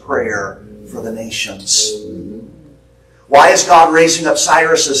house of prayer for the nations. Why is God raising up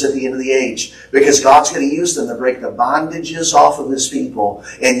Cyruses at the end of the age? Because God's going to use them to break the bondages off of His people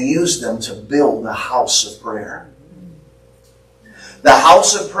and use them to build a house of prayer. The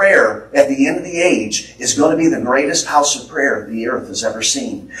house of prayer at the end of the age is going to be the greatest house of prayer the earth has ever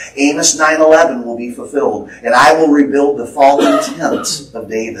seen. Amos 9:11 will be fulfilled, and I will rebuild the fallen tent of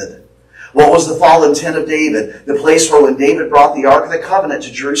David. What was the fallen tent of David? The place where when David brought the Ark of the Covenant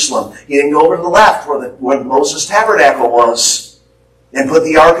to Jerusalem, he didn't go over to the left where Moses' tabernacle was and put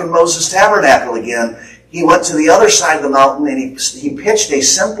the Ark in Moses' tabernacle again. He went to the other side of the mountain and he pitched a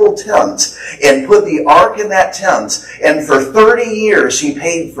simple tent and put the Ark in that tent. And for 30 years he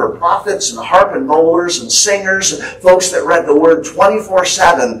paid for prophets and harp and bowlers and singers, folks that read the Word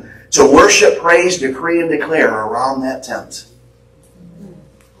 24/7 to worship, praise, decree, and declare around that tent.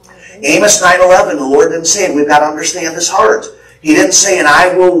 Amos 9:11, the Lord didn't say it. We've got to understand His heart. He didn't say, and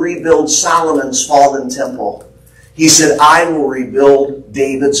I will rebuild Solomon's fallen temple. He said, I will rebuild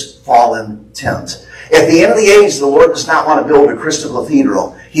David's fallen tent. At the end of the age, the Lord does not want to build a crystal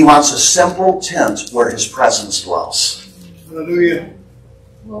cathedral. He wants a simple tent where His presence dwells. Hallelujah.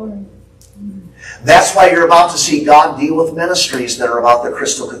 That's why you're about to see God deal with ministries that are about the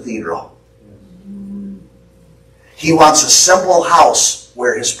crystal cathedral. He wants a simple house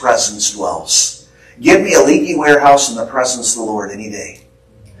where His presence dwells. Give me a leaky warehouse in the presence of the Lord any day.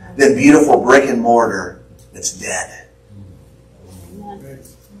 Then beautiful brick and mortar that's dead.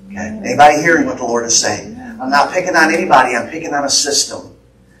 Okay? Anybody hearing what the Lord is saying? I'm not picking on anybody. I'm picking on a system.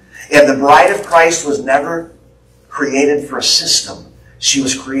 And the bride of Christ was never created for a system. She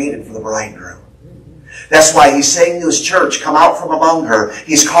was created for the bridegroom. That's why He's saying to His church, come out from among her.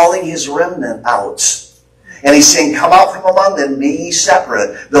 He's calling His remnant out. And He's saying, come out from among them, be ye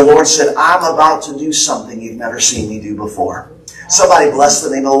separate. The Lord said, I'm about to do something you've never seen me do before. Somebody bless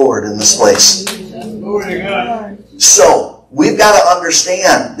the name of the Lord in this place. Glory to God. So, we've got to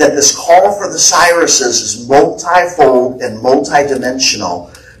understand that this call for the Cyruses is multifold and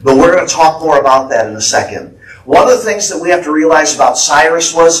multidimensional. But we're going to talk more about that in a second. One of the things that we have to realize about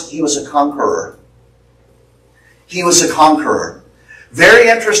Cyrus was he was a conqueror. He was a conqueror. Very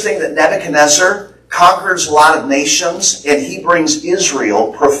interesting that Nebuchadnezzar conquers a lot of nations, and he brings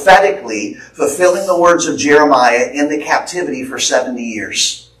Israel prophetically, fulfilling the words of Jeremiah, into captivity for 70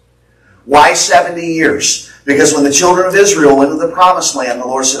 years. Why 70 years? Because when the children of Israel went to the promised land, the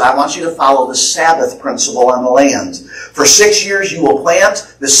Lord said, I want you to follow the Sabbath principle on the land. For 6 years you will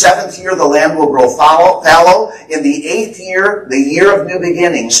plant. The 7th year the land will grow fallow. In the 8th year, the year of new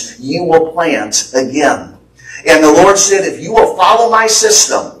beginnings, you will plant again. And the Lord said, if you will follow my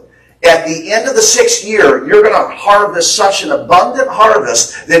system, at the end of the 6th year, you're going to harvest such an abundant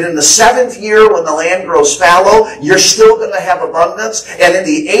harvest that in the 7th year, when the land grows fallow, you're still going to have abundance. And in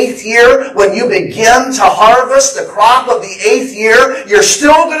the 8th year, when you begin to harvest the crop of the 8th year, you're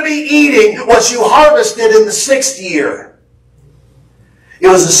still going to be eating what you harvested in the 6th year. It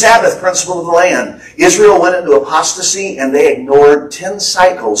was the Sabbath principle of the land. Israel went into apostasy and they ignored 10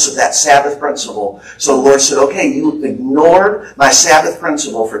 cycles of that Sabbath principle. So the Lord said, okay, you ignored my Sabbath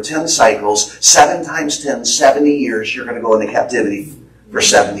principle for 10 cycles. 7 times 10, 70 years. You're going to go into captivity for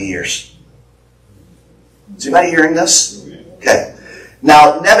 70 years. Is anybody hearing this? Okay.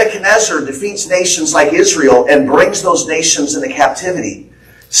 Now, Nebuchadnezzar defeats nations like Israel and brings those nations into captivity.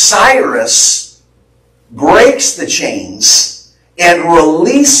 Cyrus breaks the chains and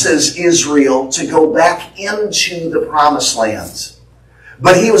releases Israel to go back into the promised land.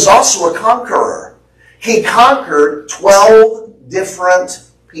 But he was also a conqueror. He conquered 12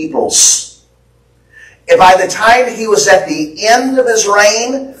 different peoples. And by the time he was at the end of his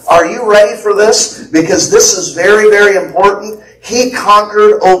reign, are you ready for this? Because this is very, very important. He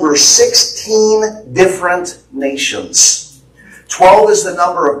conquered over 16 different nations. 12 is the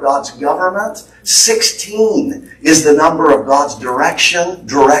number of God's government. 16 is the number of God's direction,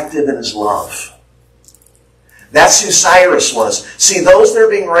 directive, and His love. That's who Cyrus was. See, those that are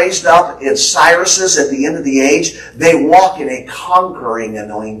being raised up as Cyruses at the end of the age, they walk in a conquering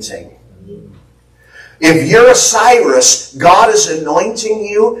anointing. If you're a Cyrus, God is anointing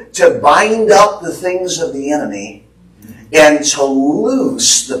you to bind up the things of the enemy and to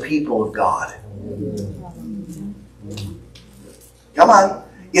loose the people of God. Come on.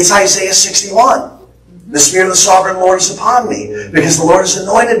 It's Isaiah 61. The Spirit of the Sovereign Lord is upon me, because the Lord has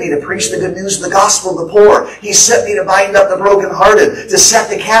anointed me to preach the good news of the gospel to the poor. He sent me to bind up the brokenhearted, to set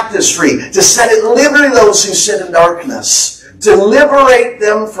the captives free, to set at liberty those who sit in darkness, to liberate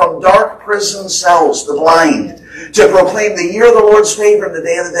them from dark prison cells, the blind, To proclaim the year of the Lord's favor and the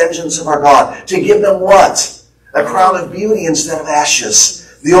day of the vengeance of our God. To give them what? A crown of beauty instead of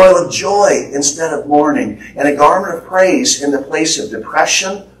ashes. The oil of joy instead of mourning. And a garment of praise in the place of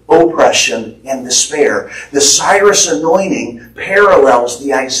depression, oppression, and despair. The Cyrus anointing parallels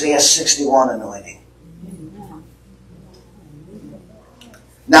the Isaiah 61 anointing.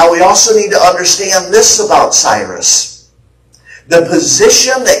 Now we also need to understand this about Cyrus. The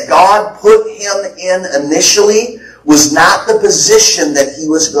position that God put him in initially was not the position that he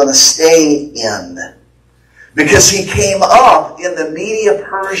was going to stay in. Because he came up in the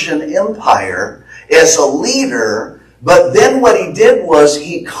Medo-Persian Empire as a leader, but then what he did was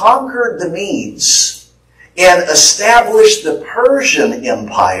he conquered the Medes and established the Persian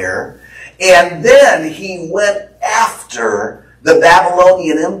Empire, and then he went after the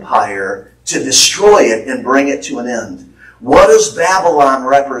Babylonian Empire to destroy it and bring it to an end. What does Babylon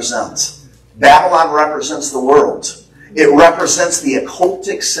represent? Babylon represents the world. It represents the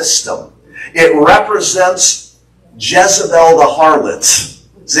occultic system. It represents Jezebel the harlot.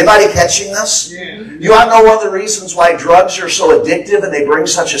 Is anybody catching this? Yeah. You want to know one of the reasons why drugs are so addictive and they bring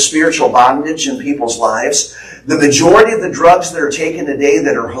such a spiritual bondage in people's lives? The majority of the drugs that are taken today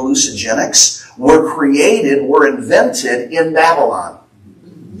that are hallucinogenics were invented in Babylon.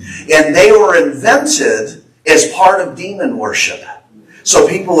 And they were invented as part of demon worship. So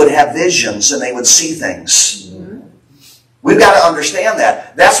people would have visions and they would see things. We've got to understand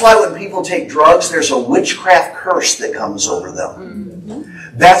that. That's why when people take drugs, there's a witchcraft curse that comes over them.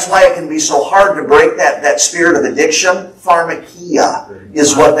 That's why it can be so hard to break that spirit of addiction. Pharmakia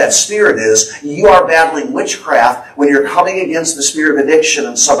is what that spirit is. You are battling witchcraft when you're coming against the spirit of addiction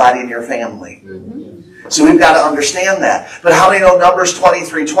in somebody in your family. So we've got to understand that. But how many know Numbers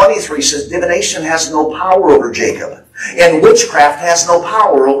 23:23 says divination has no power over Jacob, and witchcraft has no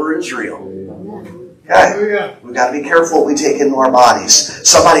power over Israel. Okay? We've got to be careful what we take into our bodies.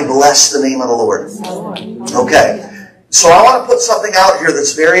 Somebody bless the name of the Lord. Okay. So I want to put something out here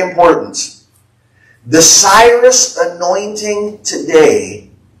that's very important. The Cyrus anointing today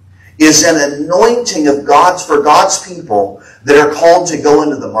is an anointing of for God's people that are called to go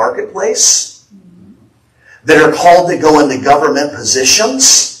into the marketplace, that are called to go into government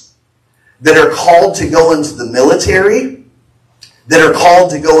positions, that are called to go into the military, that are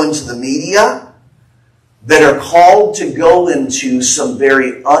called to go into the media, that are called to go into some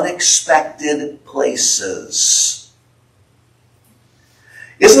very unexpected places.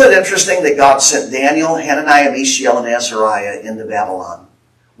 Isn't it interesting that God sent Daniel, Hananiah, Mishael, and Azariah into Babylon?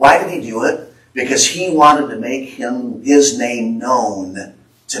 Why did he do it? Because he wanted to make his name known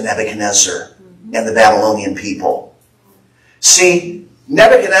to Nebuchadnezzar and the Babylonian people. See,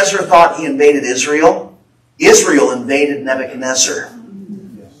 Nebuchadnezzar thought he invaded Israel. Israel invaded Nebuchadnezzar.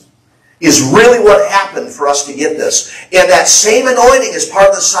 Is really what happened for us to get this. And that same anointing is part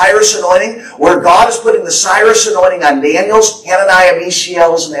of the Cyrus anointing, where God is putting the Cyrus anointing on Daniel's, Hananiah,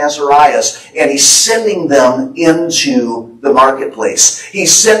 Mishael's, and Azariah's, and he's sending them into the marketplace.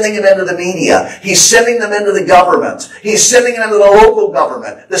 He's sending them into the media. He's sending them into the government. He's sending them into the local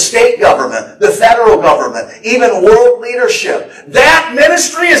government, the state government, the federal government, even world leadership. That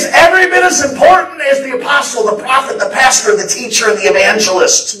ministry is every bit as important as the apostle, the prophet, the pastor, the teacher, and the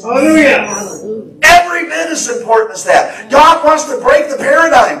evangelist. Hallelujah. Every bit as important as that. God wants to break the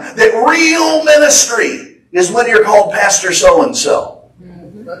paradigm that real ministry is when you're called Pastor so-and-so.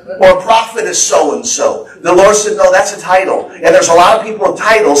 Or prophet is so-and-so. The Lord said, no, that's a title. And there's a lot of people with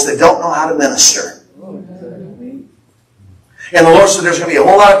titles that don't know how to minister. And the Lord said there's going to be a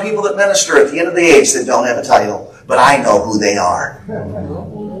whole lot of people that minister at the end of the age that don't have a title. But I know who they are.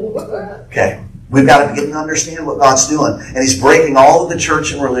 Okay. We've got to begin to understand what God's doing. And He's breaking all of the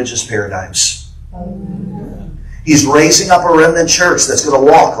church and religious paradigms. He's raising up a remnant church that's going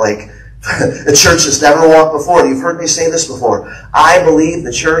to walk like a church that's never walked before. You've heard me say this before. I believe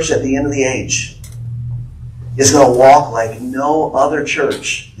the church at the end of the age is going to walk like no other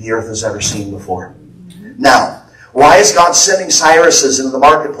church the earth has ever seen before. Now, why is God sending Cyruses into the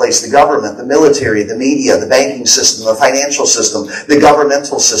marketplace, the government, the military, the media, the banking system, the financial system, the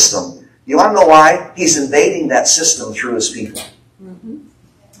governmental system? You want to know why? He's invading that system through His people.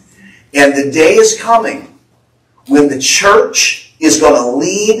 And the day is coming when the church is going to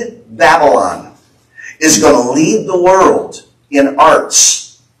lead Babylon, is going to lead the world in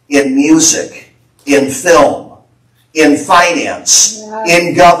arts, in music, in film, in finance,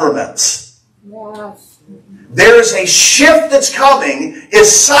 in government. There is a shift that's coming as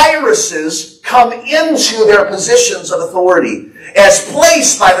Cyruses come into their positions of authority. as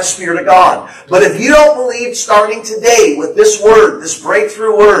placed by the Spirit of God. But if you don't believe starting today with this word, this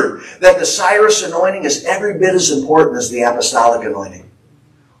breakthrough word, that the Cyrus anointing is every bit as important as the apostolic anointing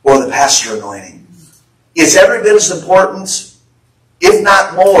or the pastor anointing. It's every bit as important, if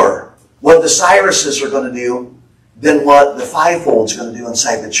not more, what the Cyruses are going to do than what the fivefold is going to do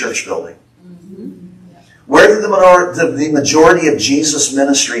inside the church building. Where did the majority of Jesus'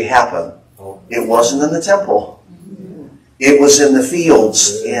 ministry happen? It wasn't in the temple. It was in the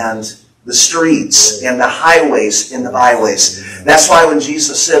fields and the streets and the highways and the byways. That's why when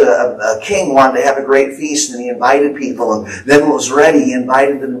Jesus said a king wanted to have a great feast and he invited people, and then when it was ready, he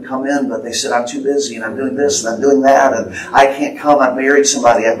invited them to come in, but they said, I'm too busy and I'm doing this and I'm doing that and I can't come. I've married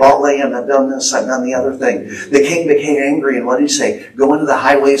somebody. I bought land. I've done this. I've done the other thing. The king became angry, and what did he say? Go into the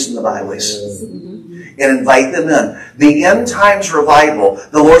highways and the byways and invite them in. The end times revival,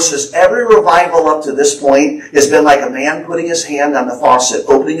 the Lord says every revival up to this point has been like a man putting his hand on the faucet,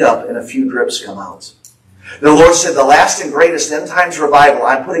 opening up, and a few drips come out. The Lord said the last and greatest end times revival,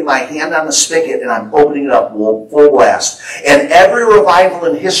 I'm putting my hand on the spigot and I'm opening it up full blast. And every revival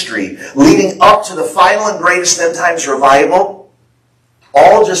in history leading up to the final and greatest end times revival,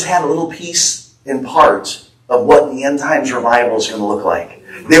 all just had a little piece in part of what the end times revival is going to look like.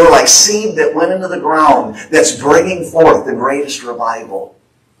 They were like seed that went into the ground that's bringing forth the greatest revival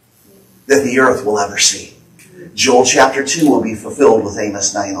that the earth will ever see. Joel chapter 2 will be fulfilled with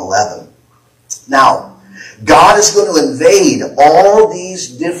Amos 9:11. Now, God is going to invade all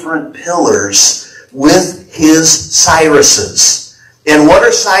these different pillars with His Cyruses. And what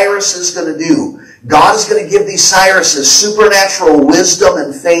are Cyruses going to do? God is going to give these Cyruses supernatural wisdom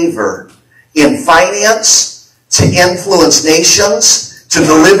and favor in finance, to influence nations, to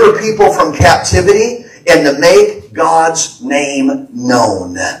deliver people from captivity, and to make God's name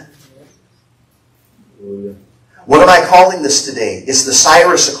known. What am I calling this today? It's the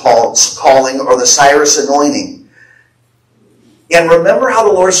Cyrus calling, or the Cyrus anointing. And remember how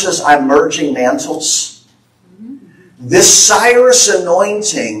the Lord says, I'm merging mantles? This Cyrus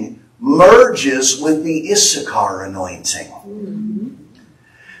anointing merges with the Issachar anointing.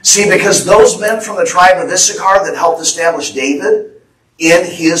 See, because those men from the tribe of Issachar that helped establish David in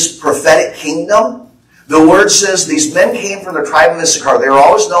his prophetic kingdom, the word says these men came from the tribe of Issachar. They were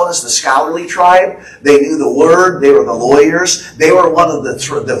always known as the scholarly tribe. They knew the word. They were the lawyers. They were one of the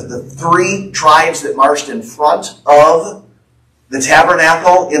three tribes that marched in front of the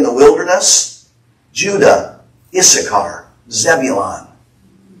tabernacle in the wilderness. Judah, Issachar, Zebulun.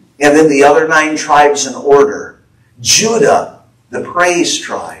 And then the other 9 tribes in order. Judah, the praise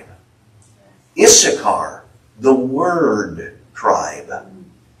tribe. Issachar, the word tribe.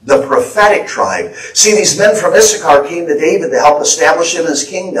 The prophetic tribe. See, these men from Issachar came to David to help establish him his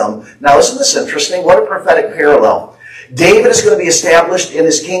kingdom. Now, isn't this interesting? What a prophetic parallel. David is going to be established in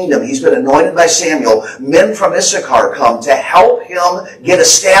his kingdom. He's been anointed by Samuel. Men from Issachar come to help him get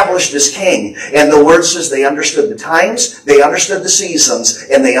established as king. And the word says they understood the times, they understood the seasons,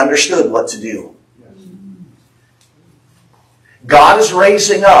 and they understood what to do. God is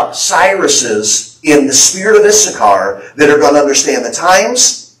raising up Cyruses in the spirit of Issachar that are going to understand the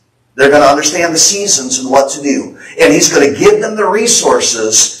times, they're going to understand the seasons and what to do. And He's going to give them the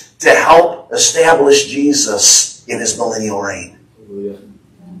resources to help establish Jesus in His millennial reign.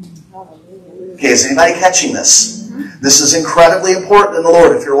 Okay, is anybody catching this? This is incredibly important in the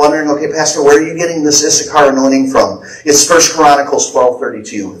Lord. If you're wondering, okay, Pastor, where are you getting this Issachar anointing from? It's 1 Chronicles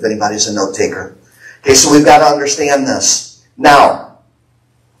 12:32, if anybody's a note taker. Okay, so we've got to understand this. Now,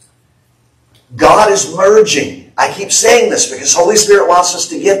 God is merging. I keep saying this because Holy Spirit wants us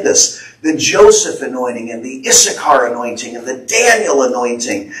to get this. The Joseph anointing and the Issachar anointing and the Daniel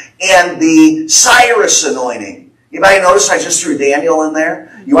anointing and the Cyrus anointing. Anybody notice I just threw Daniel in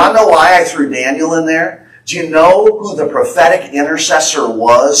there? You want to know why I threw Daniel in there? Do you know who the prophetic intercessor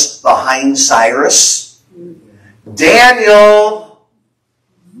was behind Cyrus? Daniel.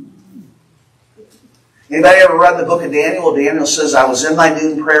 Anybody ever read the book of Daniel? Daniel says, I was in my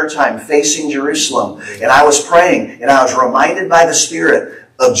noon prayer time facing Jerusalem, and I was praying, and I was reminded by the Spirit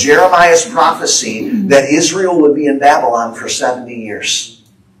of Jeremiah's prophecy that Israel would be in Babylon for 70 years.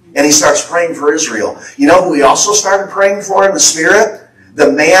 And he starts praying for Israel. You know who he also started praying for in the Spirit?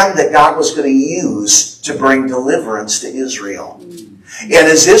 The man that God was going to use to bring deliverance to Israel. And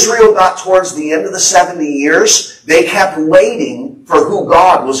as Israel got towards the end of the 70 years, they kept waiting for who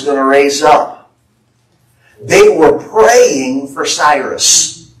God was going to raise up. They were praying for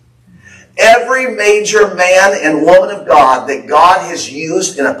Cyrus. Every major man and woman of God that God has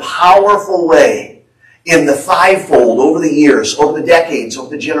used in a powerful way in the fivefold over the years, over the decades, over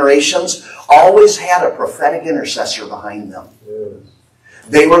the generations, always had a prophetic intercessor behind them.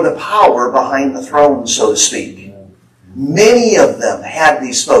 They were the power behind the throne, so to speak. Many of them had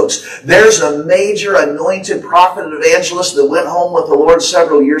these folks. There's a major anointed prophet and evangelist that went home with the Lord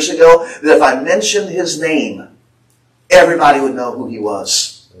several years ago that if I mentioned his name, everybody would know who he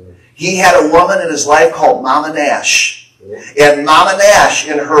was. He had a woman in his life called Mama Nash. And Mama Nash,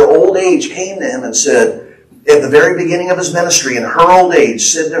 in her old age, came to him and said, at the very beginning of his ministry, in her old age,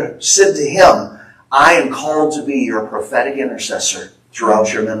 said to him, I am called to be your prophetic intercessor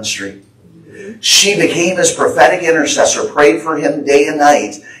throughout your ministry. She became his prophetic intercessor, prayed for him day and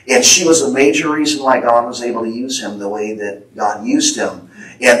night, and she was a major reason why God was able to use him the way that God used him.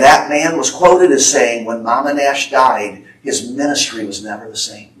 And that man was quoted as saying, when Mama Nash died, his ministry was never the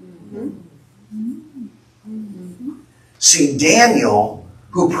same. See, Daniel,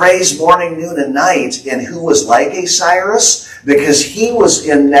 who prays morning, noon, and night, and who was like a Cyrus, because he was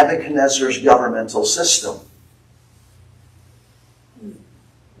in Nebuchadnezzar's governmental system.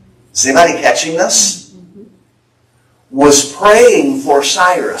 Is anybody catching this? Was praying for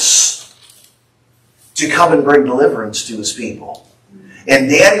Cyrus to come and bring deliverance to his people. And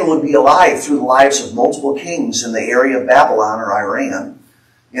Daniel would be alive through the lives of multiple kings in the area of Babylon or Iran,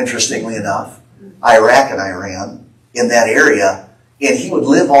 interestingly enough, Iraq and Iran, in that area, and he would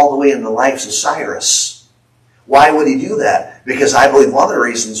live all the way in the lives of Cyrus. Why would he do that? Because I believe one of the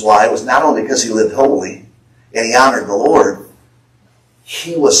reasons why was not only because he lived holy and he honored the Lord,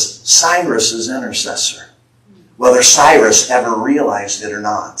 he was Cyrus's intercessor, whether Cyrus ever realized it or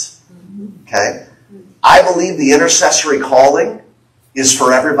not. Okay? I believe the intercessory calling is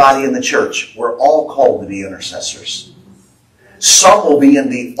for everybody in the church. We're all called to be intercessors. Some will be in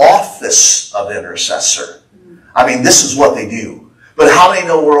the office of intercessor. I mean, this is what they do. But how many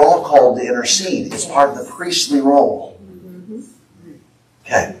know we're all called to intercede? It's part of the priestly role.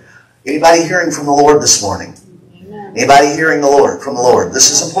 Okay. Anybody hearing from the Lord this morning? Anybody hearing the Lord from the Lord? This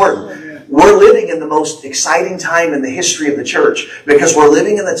is important. We're living in the most exciting time in the history of the church because we're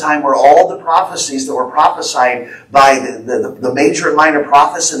living in the time where all the prophecies that were prophesied by the major and minor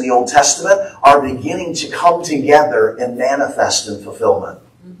prophets in the Old Testament are beginning to come together and manifest in fulfillment.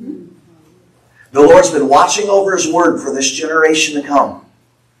 The Lord's been watching over His word for this generation to come,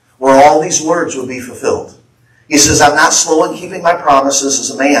 where all these words would be fulfilled. He says, I'm not slow in keeping my promises as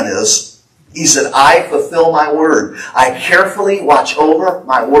a man is. He said, I fulfill my word. I carefully watch over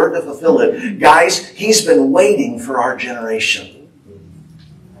my word to fulfill it. Guys, He's been waiting for our generation.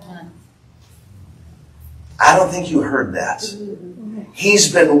 I don't think you heard that.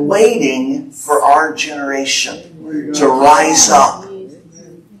 He's been waiting for our generation to rise up.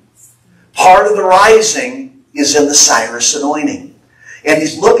 Part of the rising is in the Cyrus anointing. And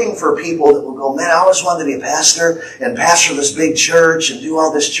He's looking for people that will go, man, I always wanted to be a pastor and pastor this big church and do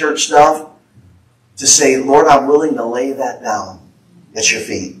all this church stuff. To say, Lord, I'm willing to lay that down at your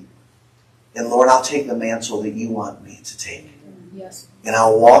feet. And Lord, I'll take the mantle that you want me to take. Yes. And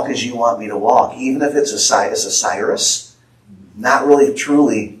I'll walk as you want me to walk. Even if it's a Cyrus, not really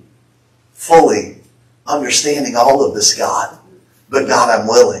truly, fully understanding all of this, God. But God, I'm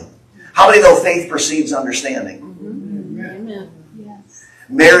willing. How many know faith precedes understanding? Amen. Yes.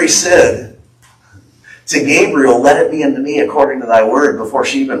 Mary said to Gabriel, let it be unto me according to thy word, before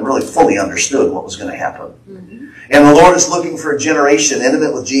she even really fully understood what was going to happen. And the Lord is looking for a generation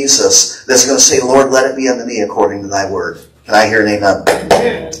intimate with Jesus that's going to say, Lord, let it be unto me according to thy word. Can I hear an amen?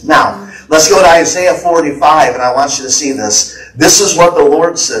 Amen. Now, let's go to Isaiah 45, and I want you to see this. This is what the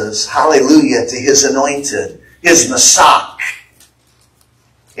Lord says, hallelujah, to His anointed, His Messiah.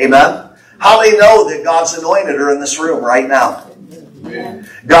 Amen? How many know that God's anointed are in this room right now? Amen.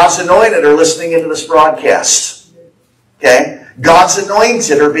 God's anointed are listening into this broadcast. Okay? God's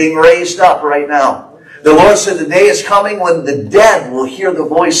anointed are being raised up right now. The Lord said the day is coming when the dead will hear the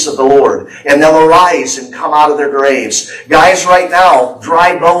voice of the Lord, and they'll arise and come out of their graves. Guys, right now,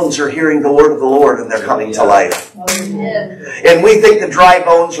 dry bones are hearing the word of the Lord, and they're coming to life. Amen. And we think the dry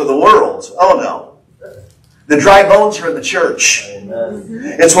bones are the world. Oh, no. The dry bones are in the church.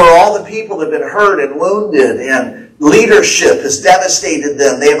 Amen. It's where all the people have been hurt and wounded, and leadership has devastated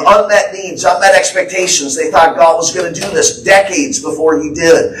them. They have unmet needs, unmet expectations. They thought God was going to do this decades before He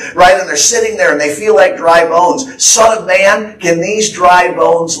did. Right? And they're sitting there and they feel like dry bones. Son of man, can these dry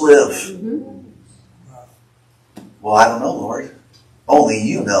bones live? Well, I don't know, Lord. Only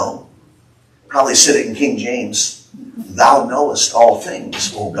you know. Probably sitting in King James. Thou knowest all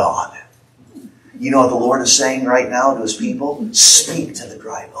things, O God. You know what the Lord is saying right now to His people? Speak to the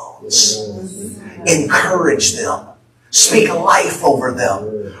dry bones. Encourage them. Speak life over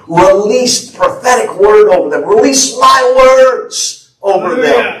them. Release prophetic word over them. Release my words over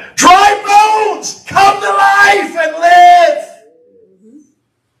them. Dry bones, come to life and live.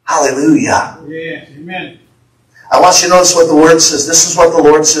 Hallelujah. Yes, amen. I want you to notice what the word says. This is what the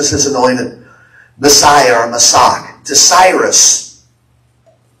Lord says his anointed Messiah or Messiah to Cyrus.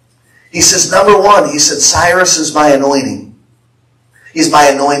 He says, number one, he said, Cyrus is my anointing. He's my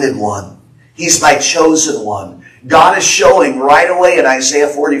anointed one. He's my chosen one. God is showing right away in Isaiah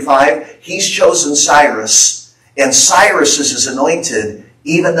 45, he's chosen Cyrus, and Cyrus is his anointed,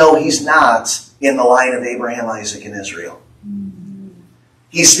 even though he's not in the line of Abraham, Isaac, and Israel.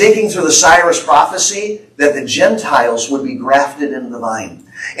 He's speaking through the Cyrus prophecy that the Gentiles would be grafted into the vine.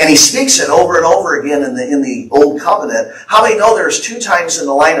 And he speaks it over and over again in the Old Covenant. How many know there's 2 times in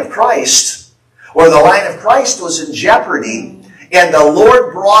the line of Christ where the line of Christ was in jeopardy, and the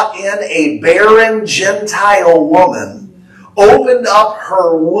Lord brought in a barren Gentile woman, opened up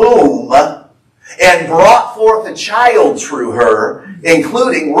her womb, and brought forth a child through her,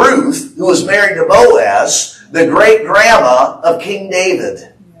 including Ruth, who was married to Boaz, the great-grandma of King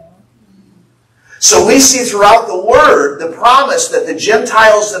David. So we see throughout the Word the promise that the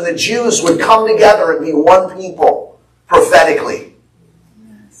Gentiles and the Jews would come together and be one people, prophetically.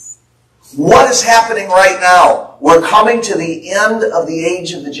 What is happening right now? We're coming to the end of the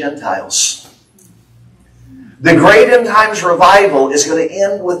age of the Gentiles. The great end times revival is going to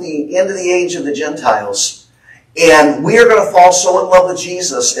end with the end of the age of the Gentiles. And we are going to fall so in love with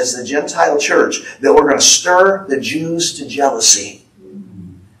Jesus as the Gentile church that we're going to stir the Jews to jealousy.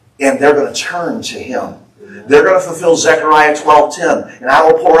 And they're going to turn to Him. They're going to fulfill Zechariah 12:10. And I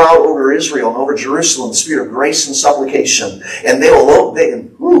will pour out over Israel and over Jerusalem the spirit of grace and supplication. And they will,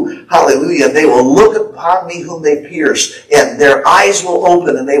 hallelujah, they will look upon me whom they pierced. And their eyes will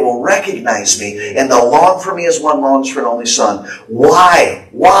open and they will recognize me. And they'll long for me as one longs for an only son. Why?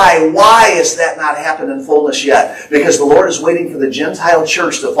 Why has that not happened in fullness yet? Because the Lord is waiting for the Gentile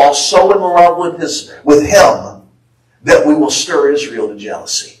church to fall so in love with Him that we will stir Israel to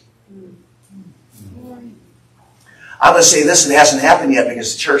jealousy. I'm going to say this, it hasn't happened yet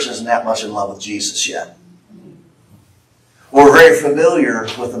because the church isn't that much in love with Jesus yet. We're very familiar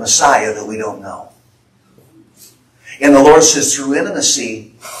with the Messiah that we don't know. And the Lord says, through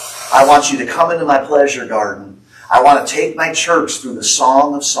intimacy, I want you to come into my pleasure garden. I want to take my church through the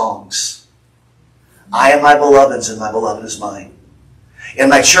song of songs. I am my beloved's and my beloved is mine. And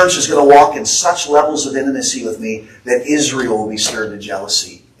my church is going to walk in such levels of intimacy with me that Israel will be stirred to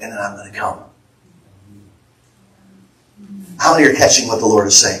jealousy. And then I'm going to come. How many are catching what the Lord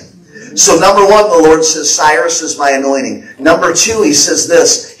is saying? So number one, the Lord says, Cyrus is my anointing. Number two, He says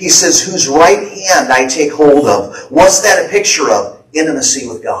this. He says, whose right hand I take hold of. What's that a picture of? Intimacy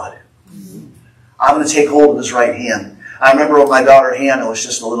with God. I'm going to take hold of His right hand. I remember when my daughter Hannah was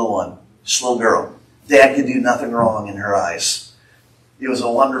just a little one, slow girl. Dad could do nothing wrong in her eyes. It was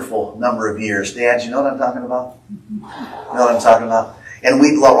a wonderful number of years. Dad, you know what I'm talking about? You know what I'm talking about? And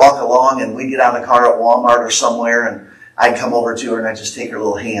we'd walk along and we'd get out of the car at Walmart or somewhere, and I'd come over to her and I'd just take her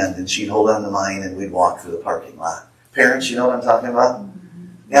little hand and she'd hold on to mine and we'd walk through the parking lot. Parents, you know what I'm talking about?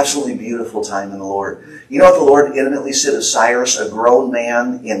 Absolutely beautiful time in the Lord. You know what the Lord intimately said of Cyrus, a grown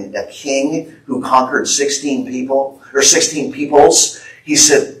man and a king who conquered 16 people, or 16 peoples? He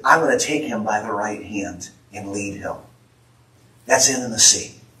said, I'm going to take him by the right hand and lead him. That's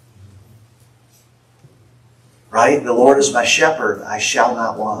intimacy. Right? The Lord is my shepherd, I shall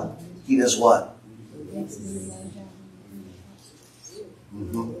not want. He does what?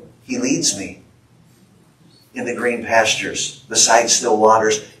 He leads me in the green pastures, beside still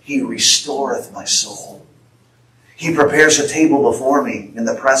waters. He restoreth my soul. He prepares a table before me in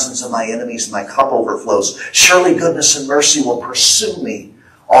the presence of my enemies, and my cup overflows. Surely goodness and mercy will pursue me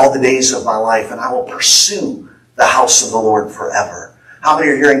all the days of my life, and I will pursue the house of the Lord forever. How many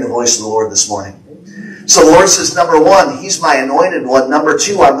are hearing the voice of the Lord this morning? So the Lord says, number one, He's my anointed one. Number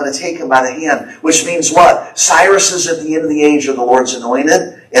two, I'm going to take him by the hand. Which means what? Cyrus is at the end of the age of the Lord's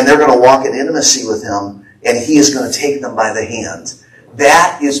anointed, and they're going to walk in intimacy with Him, and He is going to take them by the hand.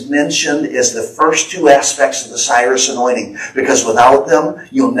 That is mentioned as the first two aspects of the Cyrus anointing, because without them,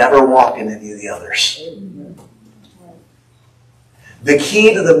 you'll never walk in any of the others. The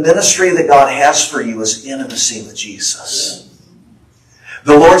key to the ministry that God has for you is intimacy with Jesus.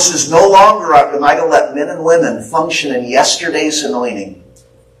 The Lord says, no longer am I going to let men and women function in yesterday's anointing.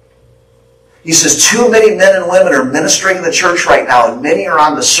 He says, too many men and women are ministering in the church right now, and many are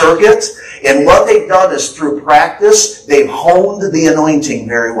on the circuit, and what they've done is through practice, they've honed the anointing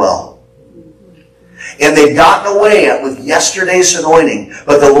very well. And they've gotten away with yesterday's anointing,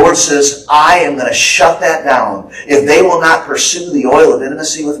 but the Lord says, I am going to shut that down. If they will not pursue the oil of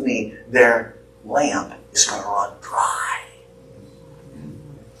intimacy with me, their lamp is going to run dry.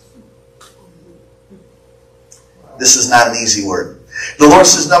 This is not an easy word. The Lord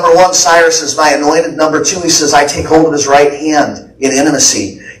says, number one, Cyrus is my anointed. Number two, he says, I take hold of his right hand in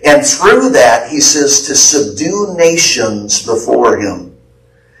intimacy. And through that, he says, to subdue nations before him.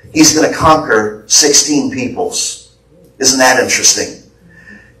 He's going to conquer 16 peoples. Isn't that interesting?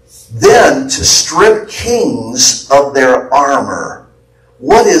 Then to strip kings of their armor.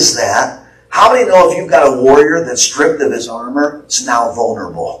 What is that? How many know if you've got a warrior that's stripped of his armor, it's now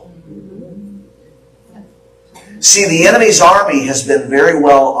vulnerable? See, the enemy's army has been very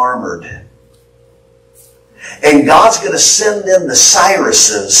well armored. And God's going to send in the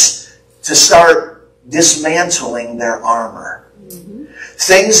Cyruses to start dismantling their armor.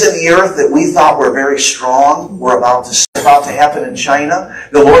 Things in the earth that we thought were very strong were about to happen in China.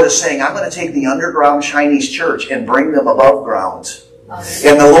 The Lord is saying, I'm going to take the underground Chinese church and bring them above ground.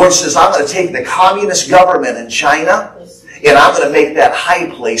 And the Lord says, I'm going to take the communist government in China and I'm going to make that high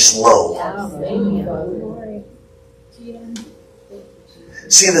place low.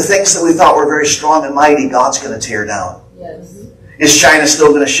 See, the things that we thought were very strong and mighty, God's going to tear down. Is China still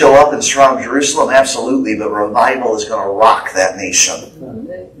going to show up and surround Jerusalem? Absolutely, but revival is going to rock that nation.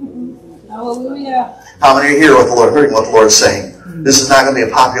 Hallelujah. How many are here with the Lord, hearing what the Lord is saying? This is not going to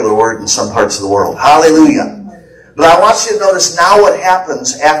be a popular word in some parts of the world. Hallelujah. But I want you to notice now what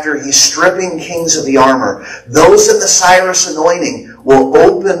happens after he's stripping kings of the armor. Those in the Cyrus anointing will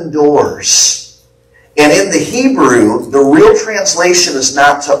open doors. And in the Hebrew, the real translation is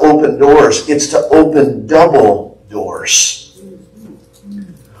not to open doors. It's to open double doors.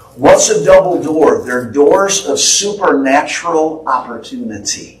 What's a double door? They're doors of supernatural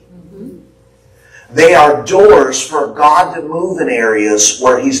opportunity. They are doors for God to move in areas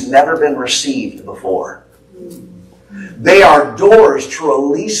where he's never been received before. They are doors to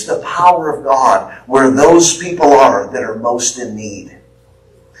release the power of God where those people are that are most in need.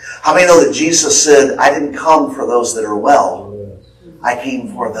 How many know that Jesus said, I didn't come for those that are well. I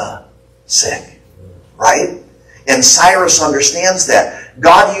came for the sick. Right? And Cyrus understands that.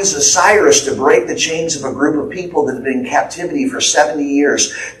 God uses Cyrus to break the chains of a group of people that have been in captivity for 70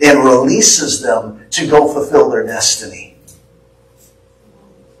 years and releases them to go fulfill their destiny.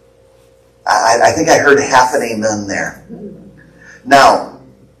 I think I heard half an amen there. Now,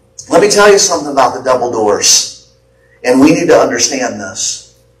 let me tell you something about the double doors. And we need to understand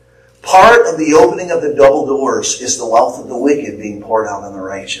this. Part of the opening of the double doors is the wealth of the wicked being poured out on the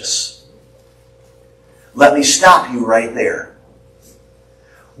righteous. Let me stop you right there.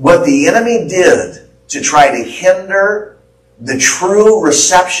 What the enemy did to try to hinder the true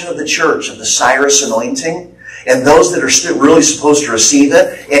reception of the church of the Cyrus anointing and those that are still really supposed to receive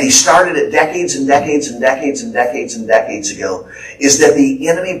it, and he started it decades and decades and decades and decades and decades ago, is that the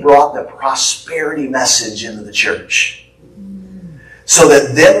enemy brought the prosperity message into the church. So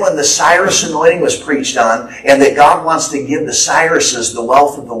that then when the Cyrus anointing was preached on, and that God wants to give the Cyruses the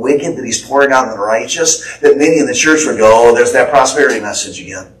wealth of the wicked that he's pouring out on the righteous, that many in the church would go, oh, there's that prosperity message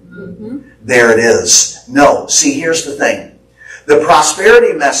again. There it is. No. See, here's the thing. The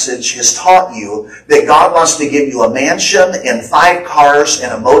prosperity message has taught you that God wants to give you a mansion and 5 cars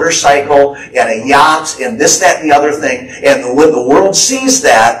and a motorcycle and a yacht and this, that, and the other thing. And when the world sees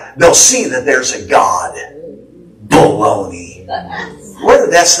that, they'll see that there's a God. Baloney. Where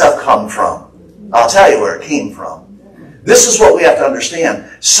did that stuff come from? I'll tell you where it came from. This is what we have to understand.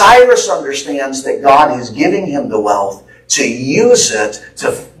 Cyrus understands that God is giving him the wealth to use it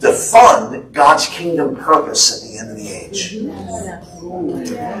to fund God's kingdom purpose at the end of the age.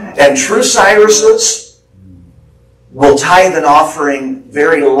 And true Cyruses will tithe and offering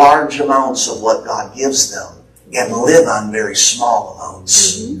very large amounts of what God gives them and live on very small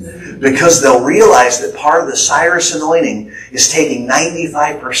amounts. Because they'll realize that part of the Cyrus anointing is taking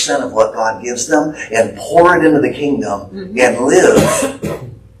 95% of what God gives them and pour it into the kingdom and live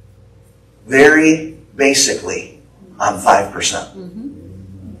very basically on 5%.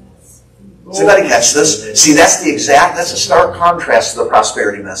 Does anybody catch this? See, that's a stark contrast to the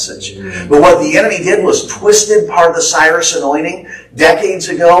prosperity message. But what the enemy did was twisted part of the Cyrus anointing decades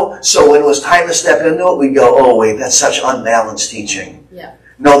ago, so when it was time to step into it, we'd go, oh wait, that's such unbalanced teaching.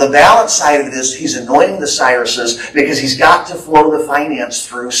 No, the balanced side of it is he's anointing the Cyruses because he's got to flow the finance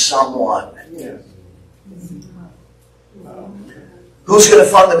through someone. Who's going to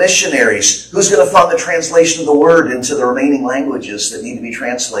fund the missionaries? Who's going to fund the translation of the word into the remaining languages that need to be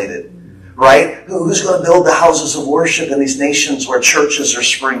translated? Right? Who's going to build the houses of worship in these nations where churches are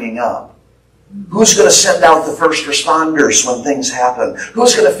springing up? Who's going to send out the first responders when things happen?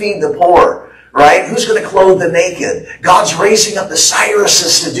 Who's going to feed the poor? Right? Who's going to clothe the naked? God's raising up the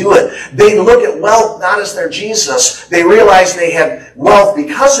Cyruses to do it. They look at wealth not as their Jesus. They realize they have wealth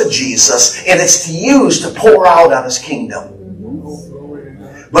because of Jesus, and it's to use to pour out on his kingdom.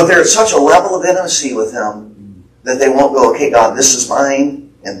 But they're at such a level of intimacy with him that they won't go, okay, God, this is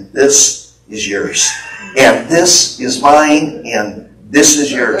mine, and this is yours. And this is mine, and this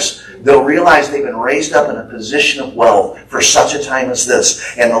is yours. They'll realize they've been raised up in a position of wealth for such a time as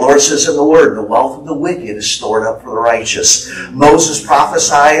this. And the Lord says in the Word, the wealth of the wicked is stored up for the righteous. Moses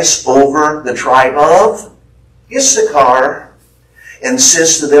prophesies over the tribe of Issachar and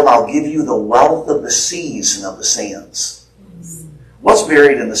says to them, I'll give you the wealth of the seas and of the sands. What's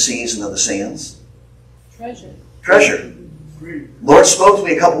buried in the seas and of the sands? Treasure. Treasure. Lord spoke to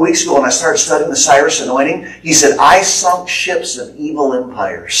me a couple weeks ago when I started studying the Cyrus Anointing. He said, I sunk ships of evil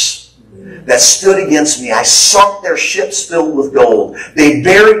empires that stood against me. I sunk their ships filled with gold. They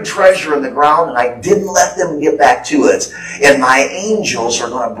buried treasure in the ground, and I didn't let them get back to it. And my angels are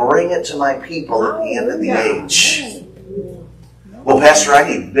going to bring it to my people at the end of the age. Well, Pastor, I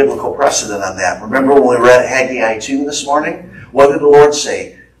need biblical precedent on that. Remember when we read Haggai 2 this morning? What did the Lord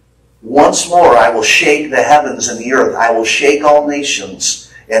say? Once more I will shake the heavens and the earth. I will shake all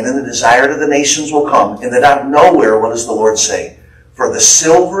nations. And then the desire of the nations will come. And then out of nowhere, what does the Lord say? For the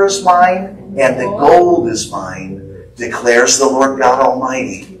silver is mine and the gold is mine, declares the Lord God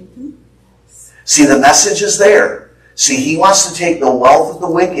Almighty. See, the message is there. See, He wants to take the wealth of the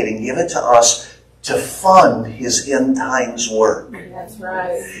wicked and give it to us to fund His end times work. That's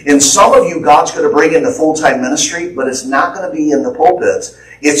right. And some of you, God's going to bring into full-time ministry, but it's not going to be in the pulpit.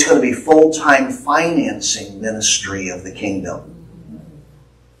 It's going to be full-time financing ministry of the kingdom.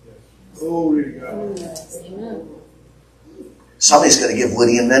 Glory to God. Amen. Somebody's going to give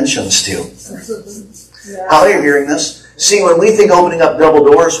witty inventions to. How are you hearing this? See, when we think opening up double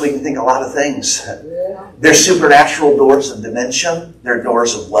doors, we can think a lot of things. They're supernatural doors of dimension. They're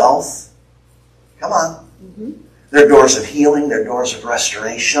doors of wealth. Come on. They're doors of healing. They're doors of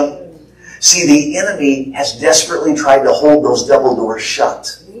restoration. See, the enemy has desperately tried to hold those double doors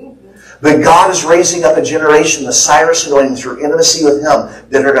shut. But God is raising up a generation, the Cyrus Anointing, through intimacy with Him,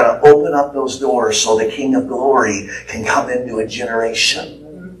 that are going to open up those doors so the King of Glory can come into a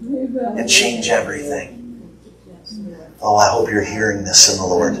generation and change everything. Oh, I hope you're hearing this in the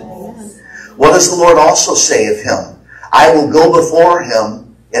Lord. What does the Lord also say of Him? I will go before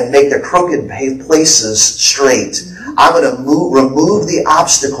Him and make the crooked places straight. I'm going to remove the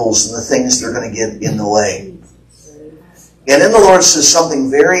obstacles and the things that are going to get in the way. And then the Lord says something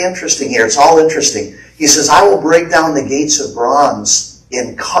very interesting here. It's all interesting. He says, I will break down the gates of bronze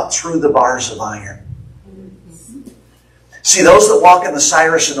and cut through the bars of iron. See, those that walk in the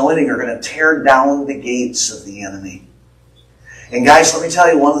Cyrus Anointing are going to tear down the gates of the enemy. And guys, let me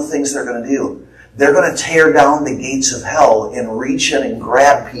tell you one of the things they're going to do. They're going to tear down the gates of hell and reach in and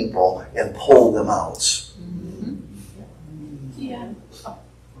grab people and pull them out. Yeah.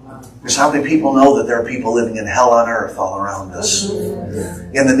 Because how many people know that there are people living in hell on earth all around us?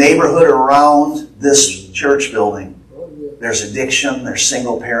 In the neighborhood around this church building, there's addiction, there's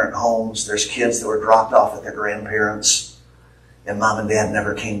single-parent homes, there's kids that were dropped off at their grandparents, and mom and dad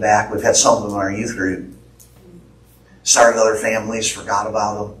never came back. We've had some of them in our youth group. Started other families, forgot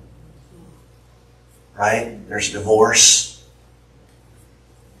about them. Right? There's divorce.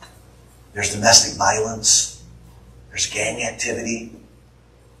 There's domestic violence. There's gang activity.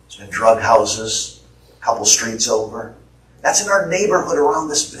 There's been drug houses a couple streets over. That's in our neighborhood around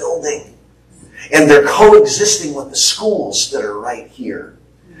this building. And they're coexisting with the schools that are right here.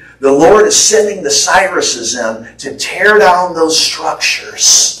 The Lord is sending the Cyruses in to tear down those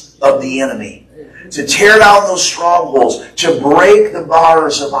structures of the enemy, to tear down those strongholds, to break the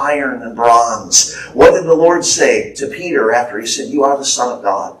bars of iron and bronze. What did the Lord say to Peter after He said, you are the Son of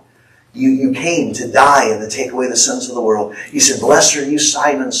God? You came to die and to take away the sins of the world. He said, blessed are you,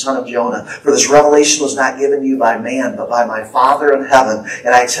 Simon, son of Jonah, for this revelation was not given to you by man, but by my Father in heaven.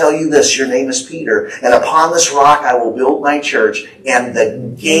 And I tell you this, your name is Peter, and upon this rock I will build my church, and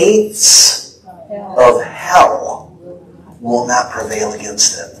the gates of hell will not prevail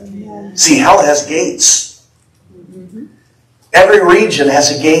against it. See, hell has gates. Every region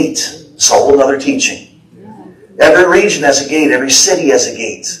has a gate. It's a whole other teaching. Every region has a gate. Every city has a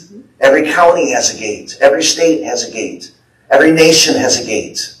gate. Every county has a gate. Every state has a gate. Every nation has a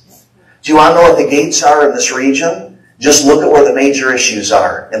gate. Do you want to know what the gates are in this region? Just look at where the major issues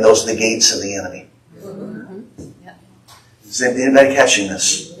are, and those are the gates of the enemy. Is anybody catching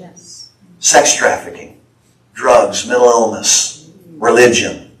this? Yes. Sex trafficking, drugs, mental illness,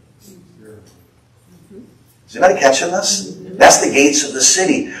 religion. Is anybody catching this? That's the gates of the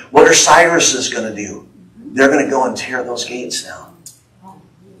city. What are Cyruses going to do? They're going to go and tear those gates down.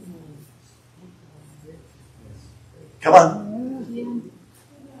 Come on.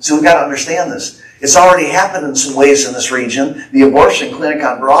 So we've got to understand this. It's already happened in some ways in this region. The abortion clinic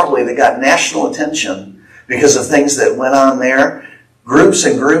on Broadway that got national attention because of things that went on there. Groups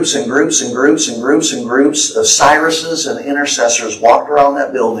and groups and groups and groups and groups and groups of Cyruses and intercessors walked around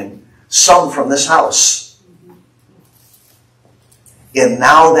that building, some from this house. And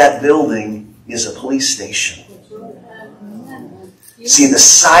now that building is a police station. See, the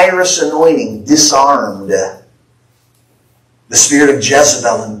Cyrus Anointing disarmed the spirit of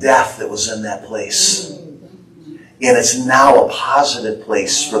Jezebel and death that was in that place. And it's now a positive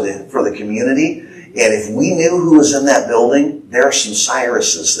place for the community. And if we knew who was in that building, there are some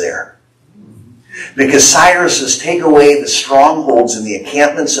Cyruses there. Because Cyruses take away the strongholds and the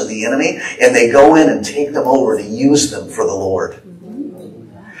encampments of the enemy, and they go in and take them over to use them for the Lord.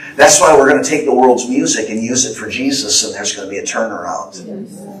 That's why we're going to take the world's music and use it for Jesus, and there's going to be a turnaround.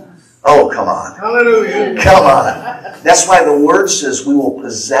 Oh, come on. Hallelujah. Come on. That's why the Word says we will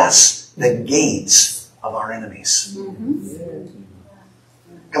possess the gates of our enemies.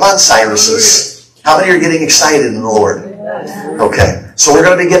 Come on, Cyruses. How many are getting excited in the Lord? Okay. So we're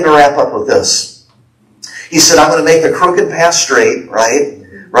going to begin to wrap up with this. He said, I'm going to make the crooked path straight, right?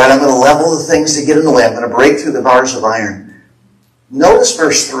 I'm going to level the things that get in the way. I'm going to break through the bars of iron. Notice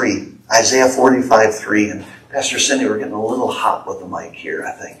verse 3, Isaiah 45:3. And Pastor Cindy, we're getting a little hot with the mic here,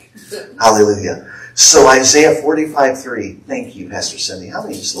 I think. Hallelujah. So Isaiah 45:3. Thank you, Pastor Cindy. How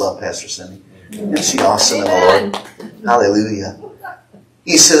many just love Pastor Cindy? Isn't she awesome in the Lord? Hallelujah.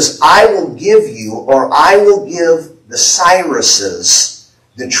 He says, I will give you, or I will give the Cyruses,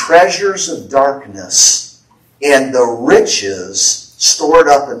 the treasures of darkness, and the riches stored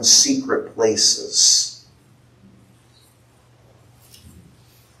up in secret places.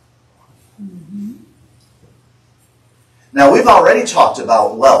 Now, we've already talked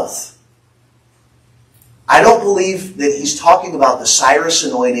about wealth. I don't believe that he's talking about the Cyrus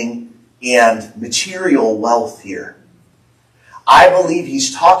anointing and material wealth here. I believe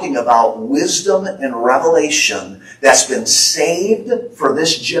he's talking about wisdom and revelation that's been saved for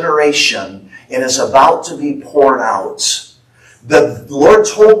this generation and is about to be poured out. The Lord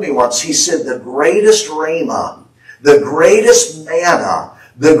told me once, he said, the greatest rhema, the greatest manna,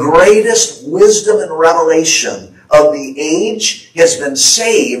 the greatest wisdom and revelation of the age has been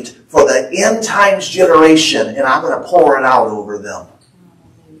saved for the end times generation, and I'm going to pour it out over them.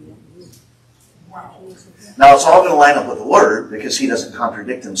 Now, it's all going to line up with the Word because he doesn't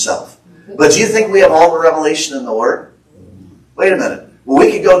contradict himself. But do you think we have all the revelation in the Word? Wait a minute. Well,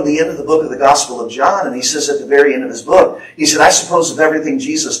 we could go to the end of the book of the Gospel of John, and he says at the very end of his book, he said, I suppose if everything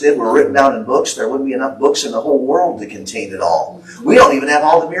Jesus did were written down in books, there wouldn't be enough books in the whole world to contain it all. We don't even have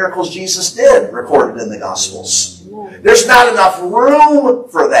all the miracles Jesus did recorded in the Gospels. There's not enough room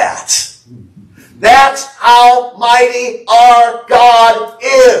for that. That's how mighty our God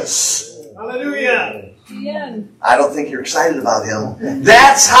is. Hallelujah. I don't think you're excited about him.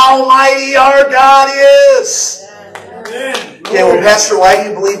 That's how mighty our God is. Okay, well, Pastor, why do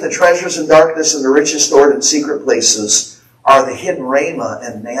you believe the treasures in darkness and the riches stored in secret places are the hidden rhema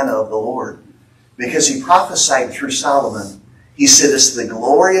and manna of the Lord? Because he prophesied through Solomon. He said it's the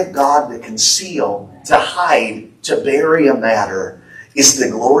glory of God to conceal, to hide, to bury a matter. It's the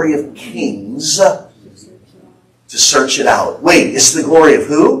glory of kings to search it out. Wait, it's the glory of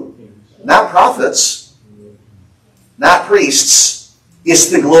who? Not prophets. Not priests. It's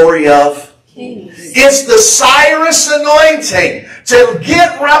the glory of kings. It's the Cyrus anointing to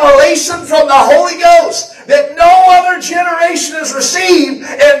get revelation from the Holy Ghost that no other generation has received,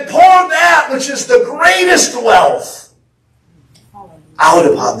 and pour that which is the greatest wealth out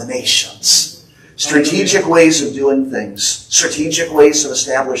upon the nations. Strategic ways of doing things. Strategic ways of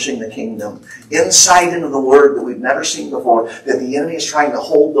establishing the kingdom. Insight into the Word that we've never seen before. That the enemy is trying to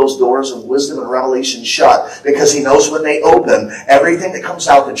hold those doors of wisdom and revelation shut. Because he knows when they open, everything that comes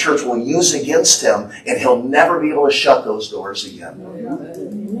out the church will use against him. And he'll never be able to shut those doors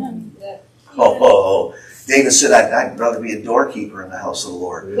again. Oh. David said, I'd rather be a doorkeeper in the house of the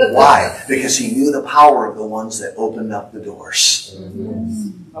Lord. Why? Because he knew the power of the ones that opened up the doors.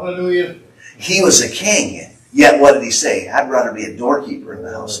 Hallelujah. He was a king, yet what did he say? I'd rather be a doorkeeper in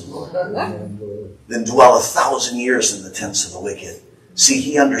the house of the Lord than dwell 1,000 years in the tents of the wicked. See,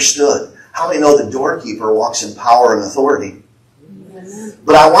 he understood. How many know the doorkeeper walks in power and authority?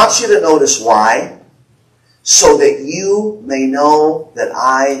 But I want you to notice why. So that you may know that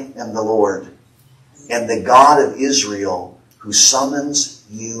I am the Lord and the God of Israel who summons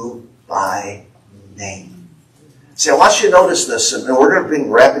you by name. See, I want you to notice this, and we're going to be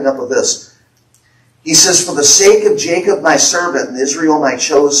wrapping up with this. He says, for the sake of Jacob my servant and Israel my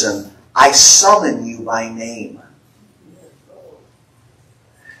chosen, I summon you by name.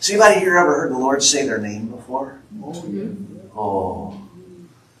 Has anybody here ever heard the Lord say their name before? Oh,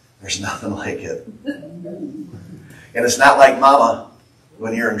 there's nothing like it. And it's not like Mama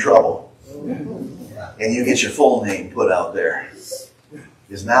when you're in trouble and you get your full name put out there.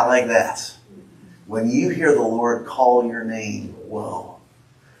 It's not like that. When you hear the Lord call your name, whoa.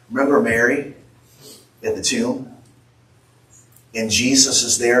 Remember Mary at the tomb? And Jesus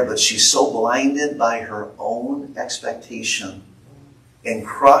is there, but she's so blinded by her own expectation and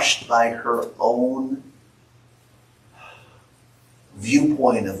crushed by her own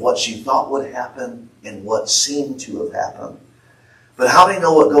viewpoint of what she thought would happen and what seemed to have happened. But how many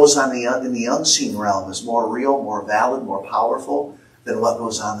know what goes on in the unseen realm is more real, more valid, more powerful than what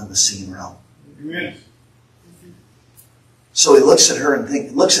goes on in the seen realm? Amen. So he looks at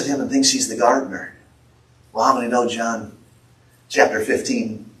him and thinks he's the gardener. Well, how many know John chapter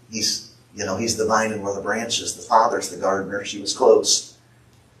 15? He's the vine and we're the branches. The Father's the gardener. She was close.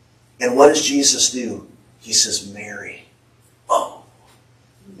 And what does Jesus do? He says, Mary. Oh.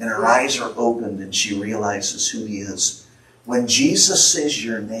 And her eyes are opened and she realizes who he is. When Jesus says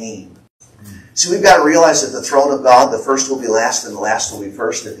your name, see, we've got to realize that the throne of God, the first will be last and the last will be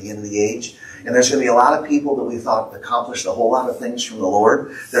first at the end of the age. And there's going to be a lot of people that we thought accomplished a whole lot of things from the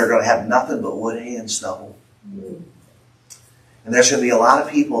Lord that are going to have nothing but wood, hay, and stubble. And there's going to be a lot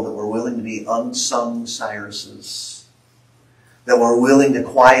of people that were willing to be unsung Cyruses, that were willing to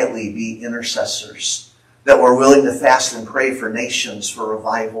quietly be intercessors, that were willing to fast and pray for nations for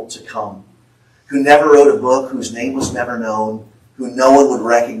revival to come, who never wrote a book, whose name was never known, who no one would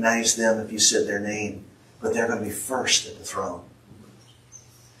recognize them if you said their name, but they're going to be first at the throne.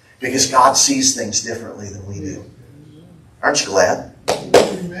 Because God sees things differently than we do. Aren't you glad?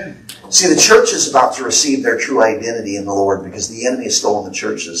 Amen. See, the church is about to receive their true identity in the Lord because the enemy has stolen the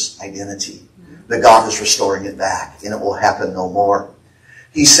church's identity. But God is restoring it back, and it will happen no more.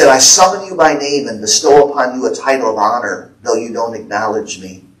 He said, I summon you by name and bestow upon you a title of honor, though you don't acknowledge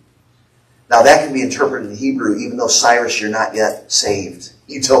me. Now that can be interpreted in Hebrew, even though Cyrus, you're not yet saved.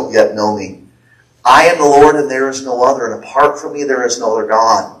 You don't yet know me. I am the Lord and there is no other, and apart from me there is no other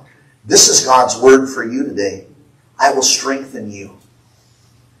God. This is God's word for you today. I will strengthen you.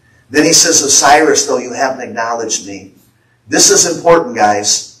 Then he says of Cyrus, though you haven't acknowledged me. This is important,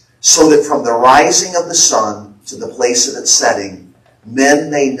 guys, so that from the rising of the sun to the place of its setting, men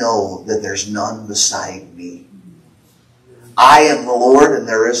may know that there's none beside me. I am the Lord and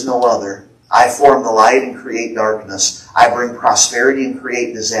there is no other. I form the light and create darkness. I bring prosperity and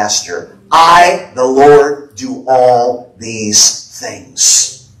create disaster. I, the Lord, do all these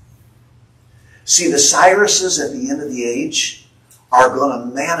things. See, the Cyruses at the end of the age are going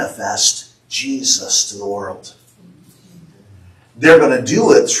to manifest Jesus to the world. They're going to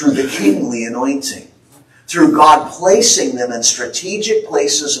do it through the kingly anointing, through God placing them in strategic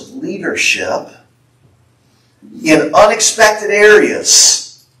places of leadership in unexpected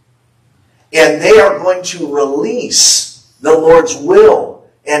areas. And they are going to release the Lord's will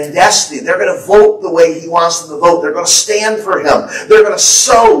and destiny. They're going to vote the way he wants them to vote. They're going to stand for him. They're going to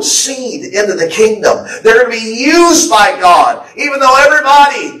sow seed into the kingdom. They're going to be used by God. Even though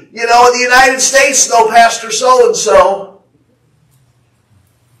everybody, in the United States know Pastor so-and-so,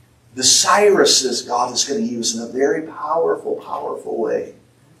 the Cyruses God is going to use in a very powerful, powerful way.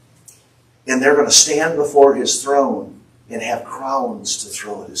 And they're going to stand before his throne and have crowns to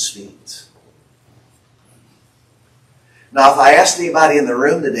throw at his feet. Now, if I asked anybody in the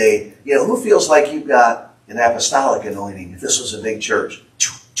room today, who feels like you've got an apostolic anointing, if this was a big church?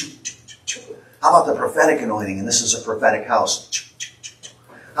 How about the prophetic anointing, and this is a prophetic house?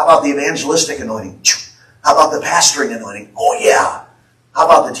 How about the evangelistic anointing? How about the pastoring anointing? Oh, yeah. How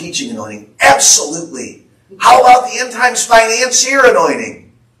about the teaching anointing? Absolutely. How about the end times financier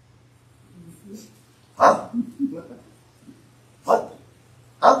anointing? Huh? What?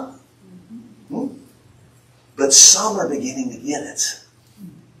 Huh? But some are beginning to get it.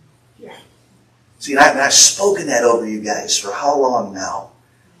 Yeah. See, and I've spoken that over you guys for how long now?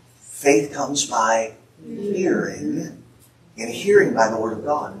 Faith comes by hearing, and hearing by the Word of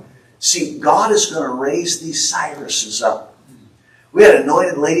God. See, God is going to raise these Cyruses up. We had an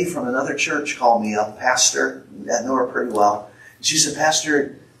anointed lady from another church call me up, Pastor. I know her pretty well. She said,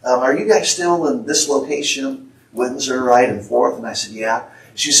 Pastor, are you guys still in this location, Windsor, right, and 4th? And I said, yeah.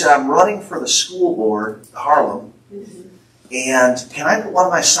 She said, I'm running for the school board, Harlem, and can I put one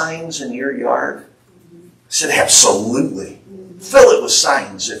of my signs in your yard? I said, absolutely. Fill it with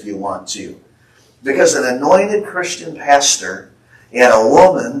signs if you want to. Because an anointed Christian pastor and a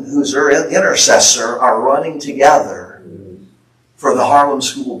woman who's her intercessor are running together for the Harlem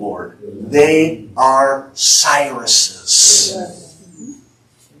School Board. They are Cyruses.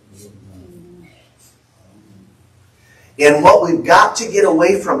 And what we've got to get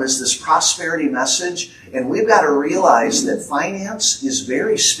away from is this prosperity message, and we've got to realize that finance is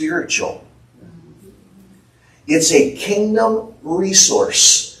very spiritual. It's a kingdom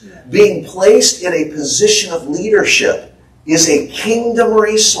resource. Being placed in a position of leadership is a kingdom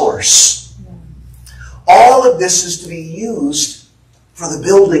resource. All of this is to be used for the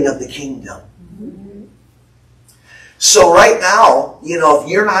building of the kingdom. So right now, if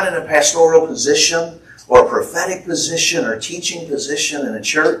you're not in a pastoral position or a prophetic position or teaching position in a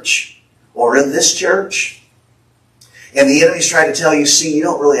church or in this church, and the enemy's trying to tell you, see, you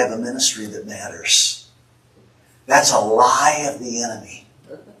don't really have a ministry that matters. That's a lie of the enemy.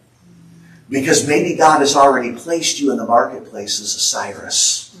 Because maybe God has already placed you in the marketplace as a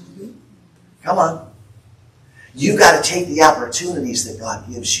Cyrus. Come on. You've got to take the opportunities that God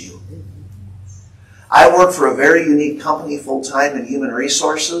gives you. I work for a very unique company full-time in human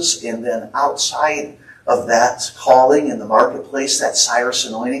resources, and then outside of that calling in the marketplace, that Cyrus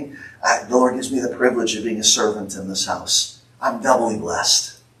Anointing, the Lord gives me the privilege of being a servant in this house. I'm doubly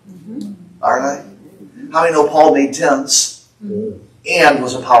blessed. Aren't I? How many know Paul made tents and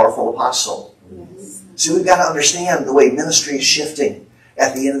was a powerful apostle? See, we've got to understand the way ministry is shifting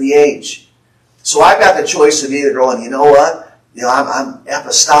at the end of the age. So I've got the choice of either going, you know what? I'm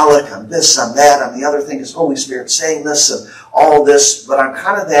apostolic, I'm this, I'm that, I'm the other thing is Holy Spirit saying this and all this, but I'm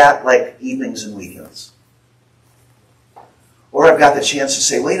kind of that like evenings and weekends. Or I've got the chance to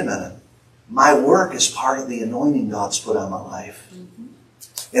say, wait a minute, my work is part of the anointing God's put on my life. And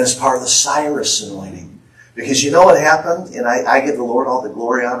it's part of the Cyrus anointing. Because you know what happened? And I give the Lord all the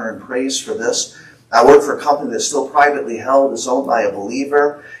glory, honor, and praise for this. I work for a company that's still privately held, is owned by a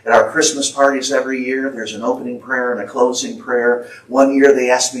believer. At our Christmas parties every year, there's an opening prayer and a closing prayer. One year they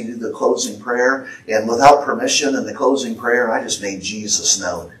asked me to do the closing prayer, and without permission in the closing prayer, I just made Jesus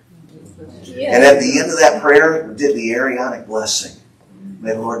known. Yeah. And at the end of that prayer, did the Arianic blessing.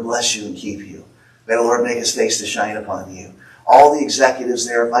 May the Lord bless you and keep you. May the Lord make his face to shine upon you. All the executives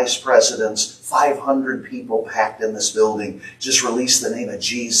there, vice presidents, 500 people packed in this building, just released the name of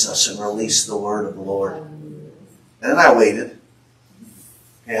Jesus and released the word of the Lord. And then I waited.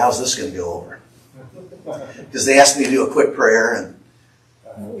 Hey, how's this going to go over? Because they asked me to do a quick prayer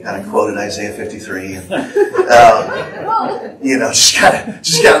and kind of quoted Isaiah 53. And, just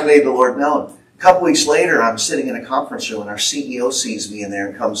kind of made the Lord known. A couple weeks later, I'm sitting in a conference room and our CEO sees me in there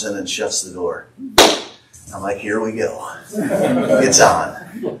and comes in and shuts the door. I'm like, here we go. It's on.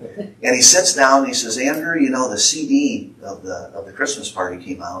 And he sits down and he says, Andrew, the CD of the Christmas party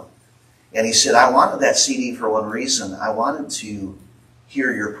came out. And he said, I wanted that CD for one reason. I wanted to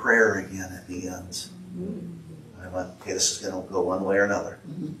hear your prayer again at the end. I went, okay, this is going to go one way or another.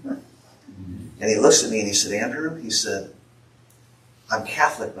 And he looks at me and he said, Andrew, he said, I'm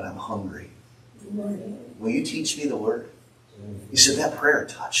Catholic, but I'm hungry. Will you teach me the word? He said, that prayer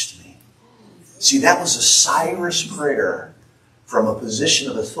touched me. See, that was a Cyrus prayer from a position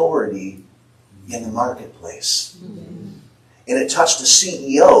of authority in the marketplace. And it touched a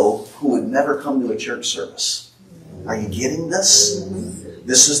CEO who would never come to a church service. Are you getting this?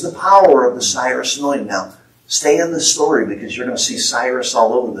 This is the power of the Cyrus anointing. Now, stay in this story because you're going to see Cyrus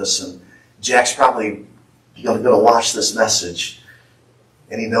all over this. And Jack's probably going to watch this message.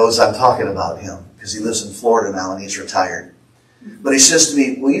 And he knows I'm talking about him because he lives in Florida now and he's retired. But he says to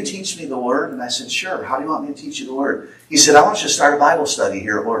me, will you teach me the word? And I said, sure. How do you want me to teach you the word? He said, I want you to start a Bible study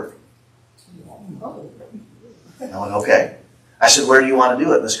here at work. I went, okay. I said, where do you want to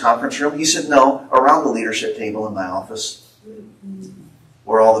do it? In this conference room? He said, no, around the leadership table in my office,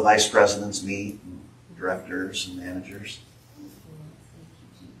 where all the vice presidents meet, and directors and managers.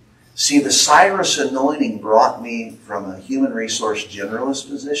 See, the Cyrus anointing brought me from a human resource generalist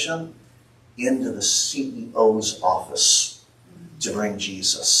position into the CEO's office to bring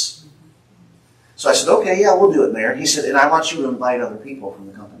Jesus. So I said, okay, yeah, we'll do it, Mayor. He said, and I want you to invite other people from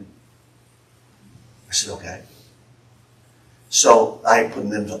the company. I said, okay. So I put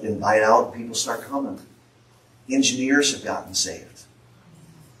an invite out, and people start coming. Engineers have gotten saved.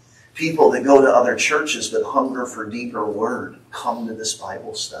 People that go to other churches but hunger for deeper word come to this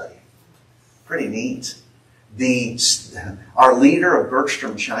Bible study. Pretty neat. Our leader of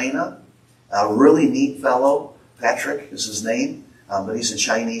Bergstrom, China, a really neat fellow, Patrick is his name, but he's a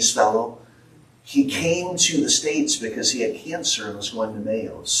Chinese fellow. He came to the States because he had cancer and was going to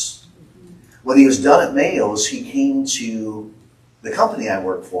Mayo's. When he was done at Mayo's, he came to the company I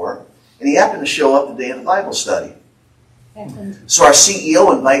work for, and he happened to show up the day of the Bible study. So our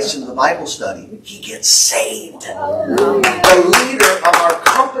CEO invites him to the Bible study. He gets saved. The leader of our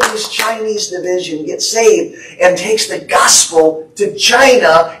company's Chinese division gets saved and takes the gospel to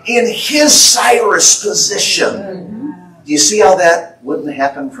China in his Cyrus position. Do you see how that wouldn't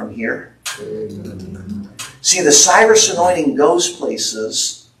happen from here? See, the Cyrus anointing goes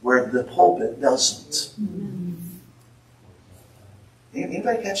places where the pulpit doesn't.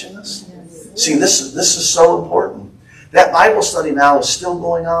 Anybody catching this? See, this is so important. That Bible study now is still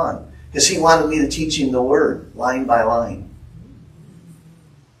going on because he wanted me to teach him the Word, line by line.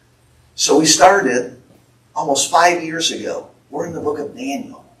 So we started almost 5 years ago. We're in the book of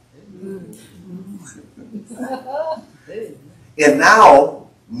Daniel. And now,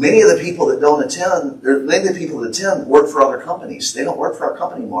 many of the people that don't attend, or many of the people that attend work for other companies. They don't work for our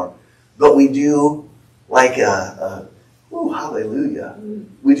company anymore. But we do like hallelujah.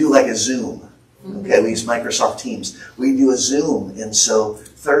 We do like a Zoom. Okay, we use Microsoft Teams. We do a Zoom. And so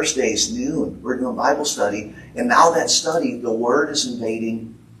Thursdays, noon, we're doing Bible study. And now that study, the Word is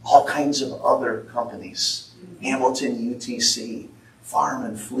invading all kinds of other companies. Hamilton UTC, Farm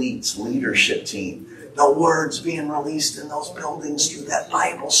and Fleet's leadership team. The Word's being released in those buildings through that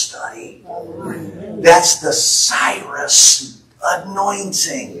Bible study. That's the Cyrus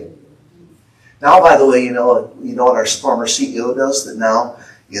anointing. Now, by the way, you know what our former CEO does that now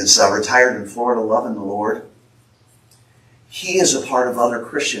is retired in Florida, loving the Lord? He is a part of other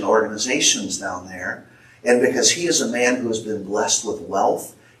Christian organizations down there. And because he is a man who has been blessed with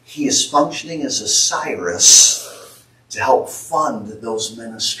wealth, he is functioning as a Cyrus to help fund those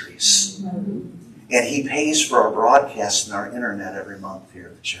ministries. And he pays for our broadcast and our internet every month here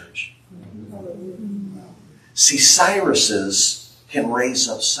at the church. See, Cyruses can raise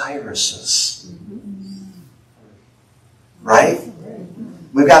up Cyruses. Right?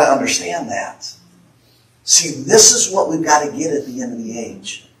 We've got to understand that. See, this is what we've got to get at the end of the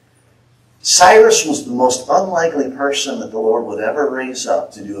age. Cyrus was the most unlikely person that the Lord would ever raise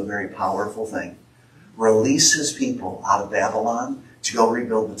up to do a very powerful thing. Release his people out of Babylon to go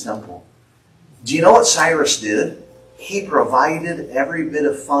rebuild the temple. Do you know what Cyrus did? He provided every bit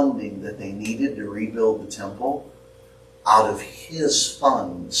of funding that they needed to rebuild the temple out of his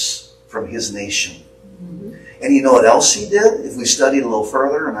funds from his nation. And you know what else he did? If we studied a little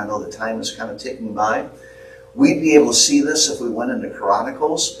further, and I know the time is kind of ticking by, we'd be able to see this if we went into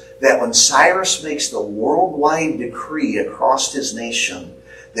Chronicles, that when Cyrus makes the worldwide decree across his nation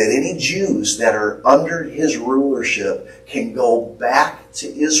that any Jews that are under his rulership can go back to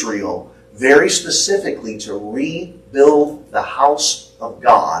Israel, very specifically to rebuild the house of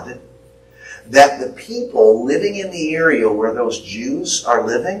God, that the people living in the area where those Jews are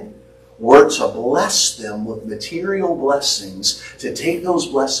living were to bless them with material blessings, to take those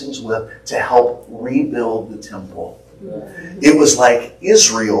blessings with, to help rebuild the temple. It was like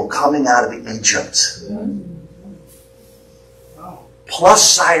Israel coming out of Egypt.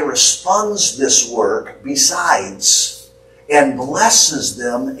 Plus Cyrus funds this work besides and blesses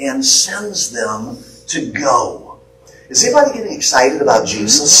them and sends them to go. Is anybody getting excited about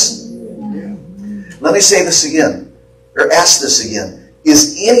Jesus? Let me say this again, or ask this again.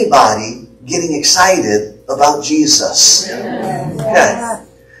 Is anybody getting excited about Jesus? Okay.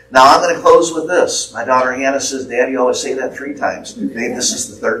 Now I'm going to close with this. My daughter Hannah says, Daddy, you always say that 3 times. Maybe this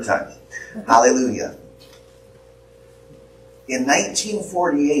is the 3rd time. Hallelujah. In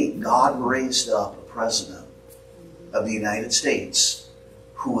 1948, God raised up a president of the United States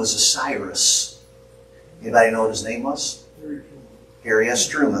who was a Cyrus. Anybody know what his name was? Harry S.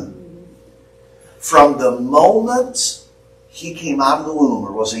 Truman. From the moment he came out of the womb,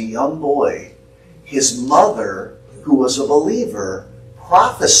 or was a young boy, his mother, who was a believer,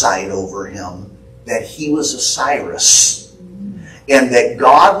 prophesied over him that he was a Cyrus and that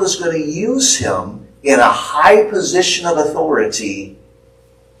God was going to use him in a high position of authority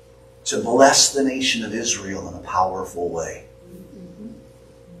to bless the nation of Israel in a powerful way.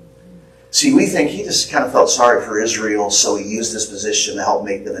 See, we think he just kind of felt sorry for Israel, so he used this position to help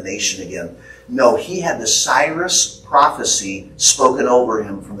make them a nation again. No, he had the Cyrus prophecy spoken over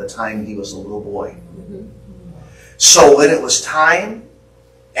him from the time he was a little boy. So when it was time,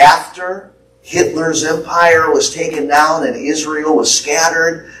 after Hitler's empire was taken down and Israel was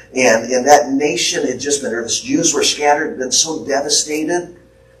scattered, and that nation had just been, or the Jews were scattered, been so devastated,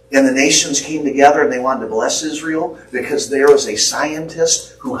 and the nations came together and they wanted to bless Israel because there was a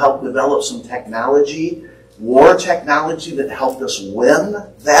scientist who helped develop some technology, war technology, that helped us win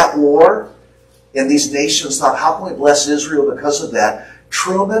that war. And these nations thought, how can we bless Israel because of that?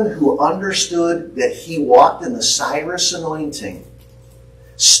 Truman, who understood that he walked in the Cyrus anointing,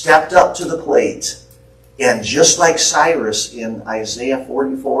 stepped up to the plate, and just like Cyrus in Isaiah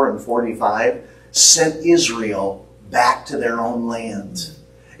 44 and 45, sent Israel back to their own land.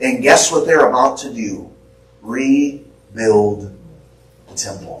 And guess what they're about to do? Rebuild the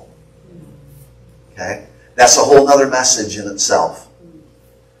temple. Okay? That's a whole other message in itself.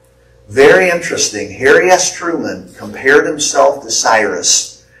 Very interesting. Harry S. Truman compared himself to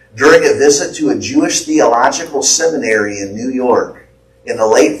Cyrus during a visit to a Jewish theological seminary in New York in the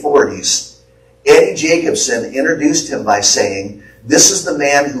late 40s. Eddie Jacobson introduced him by saying, "This is the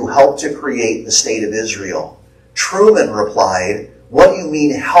man who helped to create the state of Israel." Truman replied, "What do you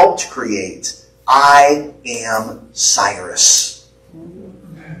mean helped create? I am Cyrus."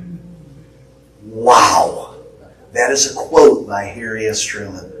 Wow. That is a quote by Harry S.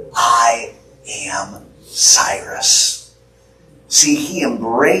 Truman. I am Cyrus. See, he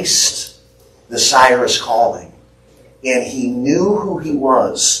embraced the Cyrus calling, and he knew who he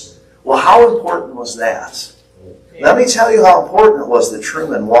was. Well, how important was that? Let me tell you how important it was that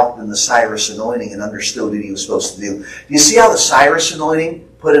Truman walked in the Cyrus anointing and understood what he was supposed to do. Do you see how the Cyrus anointing,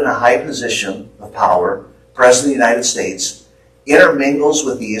 put in a high position of power, President of the United States, intermingles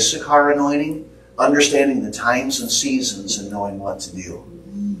with the Issachar anointing, understanding the times and seasons and knowing what to do?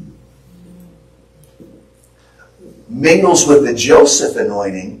 Mingles with the Joseph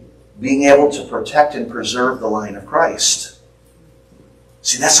anointing, being able to protect and preserve the line of Christ.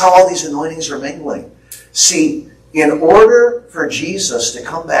 See, that's how all these anointings are mingling. See, in order for Jesus to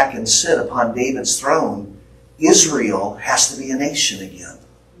come back and sit upon David's throne, Israel has to be a nation again.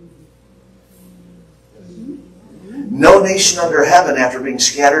 No nation under heaven, after being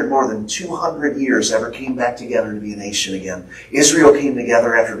scattered more than 200 years, ever came back together to be a nation again. Israel came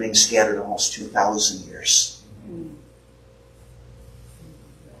together after being scattered almost 2,000 years.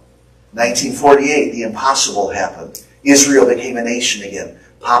 1948, the impossible happened. Israel became a nation again.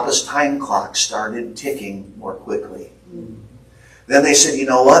 Papa's time clock started ticking more quickly. Then they said, you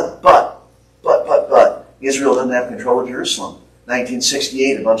know what? But, Israel doesn't have control of Jerusalem.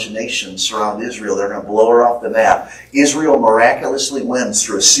 1968, a bunch of nations surround Israel. They're going to blow her off the map. Israel miraculously wins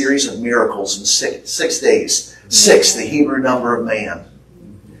through a series of miracles in 6 days. 6, the Hebrew number of man.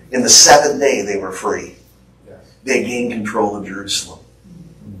 In the 7th day, they were free. They gained control of Jerusalem.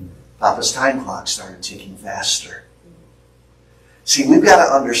 Papa's time clock started ticking faster. See, we've got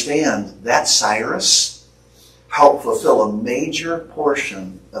to understand that Cyrus helped fulfill a major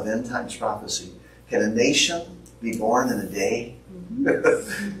portion of end times prophecy. Can a nation be born in a day?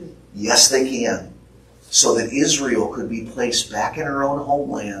 Yes, they can. So that Israel could be placed back in her own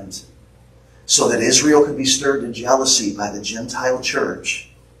homeland. So that Israel could be stirred to jealousy by the Gentile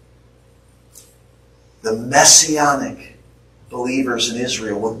church. The messianic believers in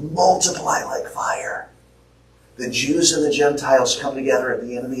Israel would multiply like fire. The Jews and the Gentiles come together at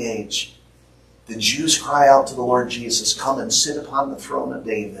the end of the age. The Jews cry out to the Lord Jesus, "Come and sit upon the throne of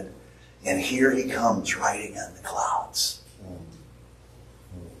David." And here he comes riding on the clouds.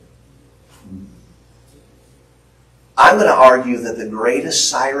 I'm going to argue that the greatest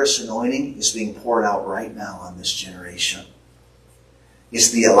Cyrus anointing is being poured out right now on this generation. It's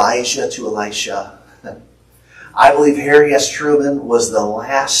the Elijah to Elisha. I believe Harry S. Truman was the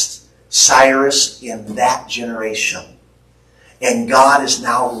last Cyrus in that generation. And God is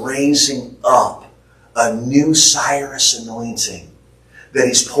now raising up a new Cyrus anointing that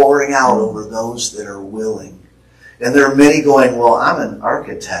he's pouring out over those that are willing. And there are many going, well, I'm an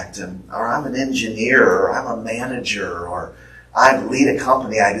architect, or I'm an engineer, or I'm a manager, or I lead a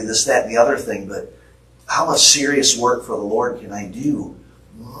company, I do this, that, and the other thing, but how much serious work for the Lord can I do?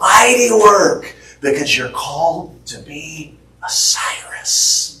 Mighty work, because you're called to be a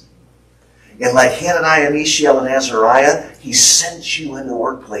Cyrus. And like Hananiah, Mishael, and Azariah, he sent you into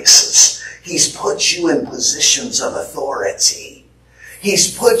workplaces. He's put you in positions of authority.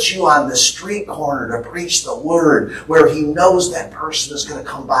 He's put you on the street corner to preach the word where he knows that person is going to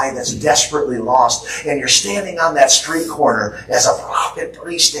come by that's desperately lost. And you're standing on that street corner as a prophet,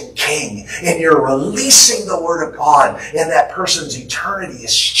 priest, and king. And you're releasing the word of God. And that person's eternity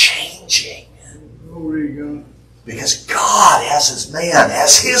is changing. Because God has his man,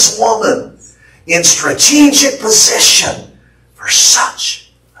 has his woman in strategic position for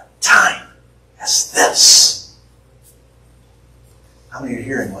such a time as this. How many are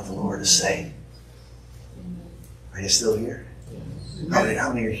hearing what the Lord is saying? Are you still here? How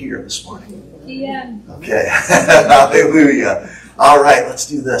many are here this morning? Yeah. Okay. Hallelujah. All right, let's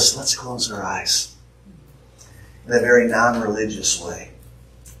do this. Let's close our eyes in a very non-religious way.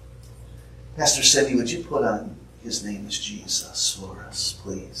 Pastor Cindy, would you put on his name is Jesus for us,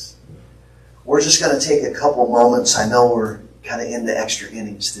 please? We're just going to take a couple moments. I know we're kind of into extra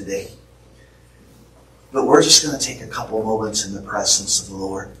innings today. But we're just going to take a couple moments in the presence of the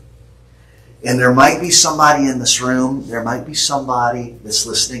Lord. And there might be somebody in this room, there might be somebody that's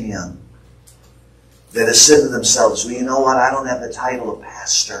listening in that has said to themselves, well, you know what, I don't have the title of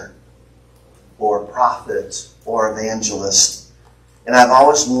pastor. or prophet or evangelist. And I've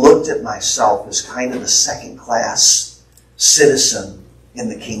always looked at myself as kind of a second-class citizen in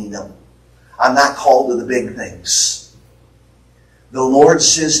the kingdom. I'm not called to the big things. The Lord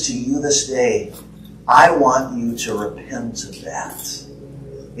says to you this day, I want you to repent of that.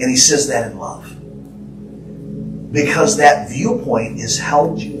 And He says that in love. Because that viewpoint has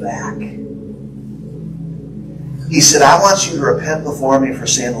held you back. He said, I want you to repent before me for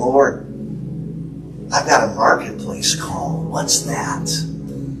saying, Lord, I've got a marketplace call. What's that?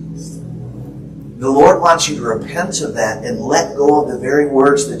 The Lord wants you to repent of that and let go of the very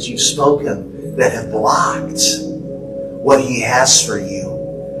words that you've spoken that have blocked what He has for you.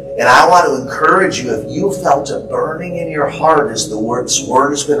 And I want to encourage you, if you felt a burning in your heart as this word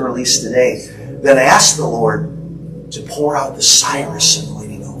has been released today, then ask the Lord to pour out the Cyrus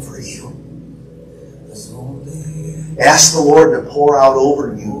anointing over you. Ask the Lord to pour out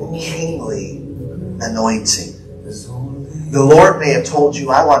over you the kingly anointing. The Lord may have told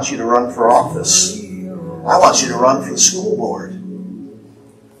you, I want you to run for office. I want you to run for the school board.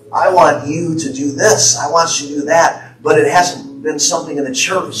 I want you to do this. I want you to do that. But it hasn't been something in the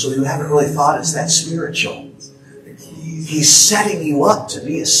church, so you haven't really thought it's that spiritual. He's setting you up to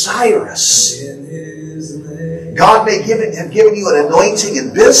be a Cyrus. God may have given you an anointing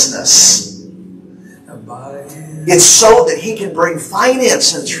in business. It's so that He can bring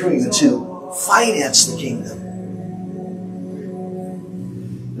finance in through you to finance the kingdom.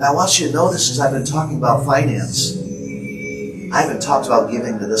 And I want you to know this as I've been talking about finance. I haven't talked about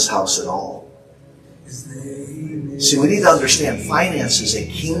giving to this house at all. See, we need to understand finance is a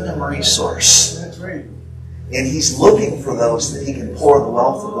kingdom resource. That's right. And He's looking for those that He can pour the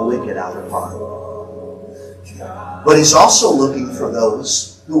wealth of the wicked out upon. But He's also looking for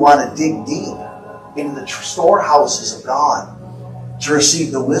those who want to dig deep into the storehouses of God to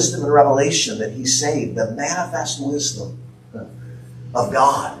receive the wisdom and revelation that He saved, the manifest wisdom of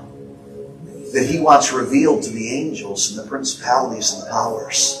God that He wants revealed to the angels and the principalities and the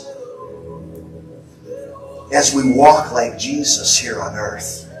powers. As we walk like Jesus here on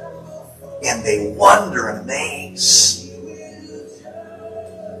earth, and they wonder and amaze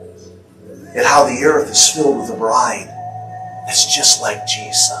at how the earth is filled with a bride that's just like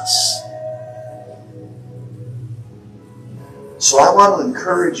Jesus. So I want to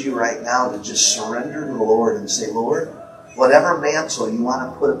encourage you right now to just surrender to the Lord and say, Lord, whatever mantle you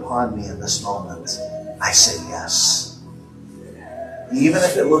want to put upon me in this moment, I say yes. Even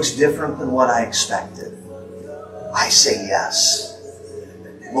if it looks different than what I expected, I say yes.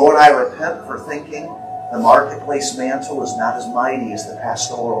 Lord, I repent for thinking the marketplace mantle is not as mighty as the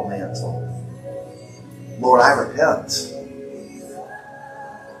pastoral mantle. Lord, I repent.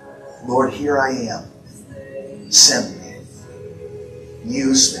 Lord, here I am. Send me.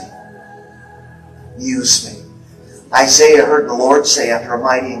 Use me. Use me. Isaiah heard the Lord say after a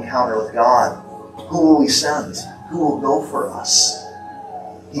mighty encounter with God, who will we send? Who will go for us?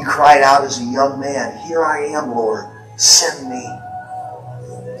 He cried out as a young man, here I am, Lord. Send me.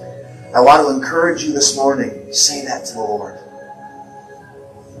 I want to encourage you this morning. Say that to the Lord.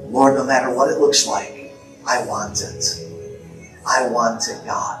 Lord, no matter what it looks like, I want it. I want it,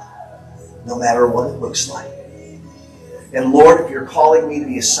 God. No matter what it looks like. And Lord, if you're calling me to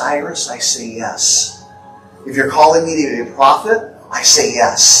be a Cyrus, I say yes. If you're calling me to be a prophet, I say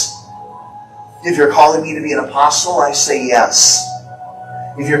yes. If you're calling me to be an apostle, I say yes.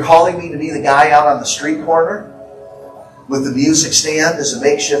 If you're calling me to be the guy out on the street corner with the music stand as a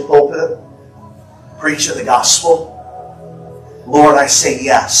makeshift pulpit, preaching the gospel, Lord, I say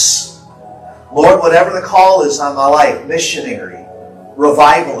yes. Lord, whatever the call is on my life, missionary,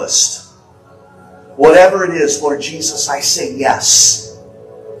 revivalist, whatever it is, Lord Jesus, I say yes.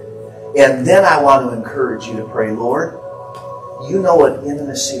 And then I want to encourage you to pray, Lord, you know what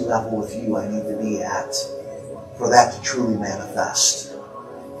intimacy level with you I need to be at for that to truly manifest.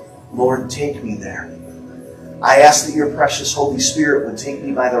 Lord, take me there. I ask that your precious Holy Spirit would take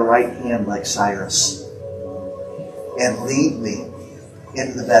me by the right hand like Cyrus and lead me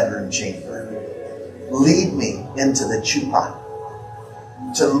into the bedroom chamber. Lead me into the chuppah.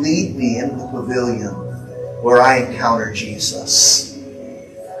 To lead me into the pavilion where I encounter Jesus.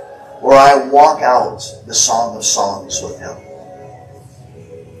 Where I walk out the Song of Songs with Him.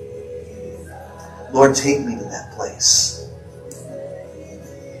 Lord, take me to that place.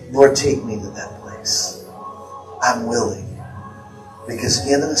 Lord, take me to that place. I'm willing. Because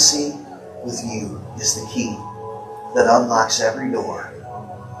intimacy with you is the key that unlocks every door.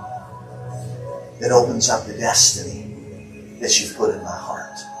 That opens up the destiny that you've put in my heart.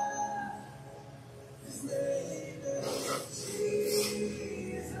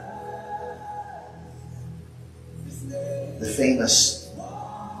 The famous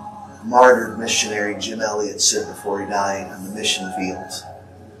martyred missionary Jim Elliot said before he died on the mission field,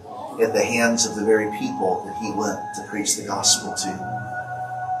 at the hands of the very people that he went to preach the gospel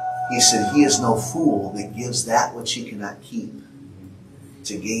to. He said, he is no fool that gives that which he cannot keep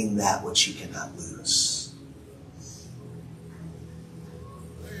to gain that which he cannot lose.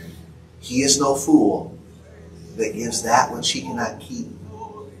 He is no fool that gives that which he cannot keep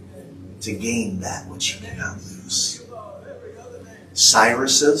to gain that which he cannot lose.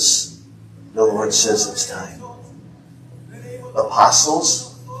 Cyrus's, the Lord says it's time.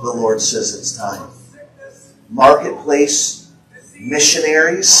 Apostles, the Lord says it's time. Marketplace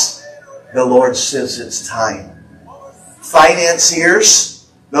missionaries, the Lord says it's time.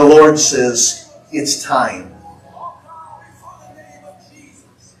 Financiers, the Lord says it's time.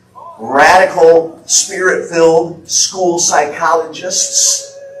 Radical, spirit-filled school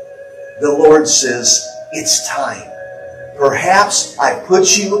psychologists, the Lord says it's time. Perhaps I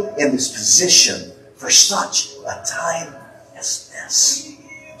put you in this position for such a time as this.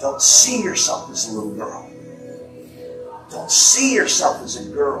 Don't see yourself as a little girl. Don't see yourself as a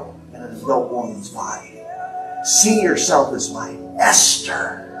girl in an adult woman's body. See yourself as my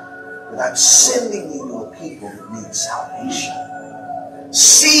Esther, that I'm sending you to a people that need salvation.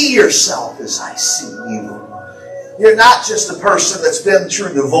 See yourself as I see you. You're not just a person that's been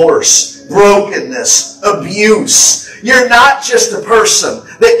through divorce, brokenness, abuse. You're not just a person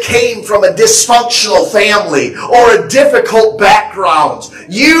that came from a dysfunctional family or a difficult background.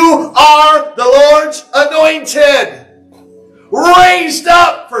 You are the Lord's anointed, raised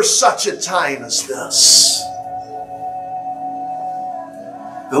up for such a time as this.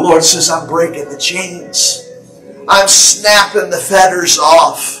 The Lord says, I'm breaking the chains. I'm snapping the fetters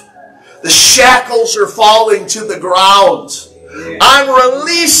off. The shackles are falling to the ground. I'm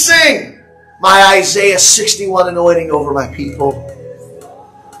releasing my Isaiah 61 anointing over my people.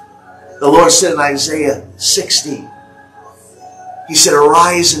 The Lord said in Isaiah 60, He said,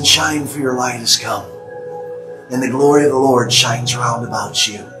 arise and shine, for your light has come, and the glory of the Lord shines round about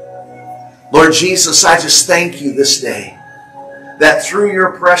you. Lord Jesus, I just thank you this day that through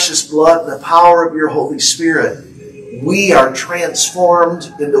your precious blood and the power of your Holy Spirit, we are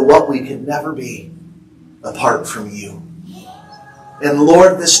transformed into what we could never be apart from you. And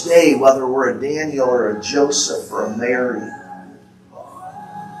Lord, this day, whether we're a Daniel or a Joseph or a Mary,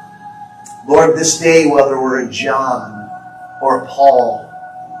 Lord, this day, whether we're a John or a Paul,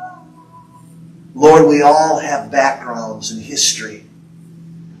 Lord, we all have backgrounds and history.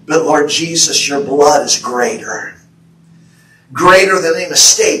 But Lord Jesus, your blood is greater. Greater than any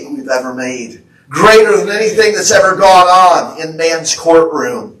mistake we've ever made. Greater than anything that's ever gone on in man's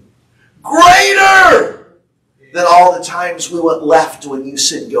courtroom. Greater than all the times we went left when you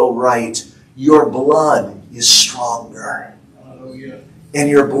said go right. Your blood is stronger. Hallelujah. And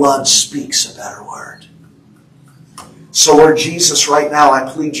your blood speaks a better word. So Lord Jesus, right now I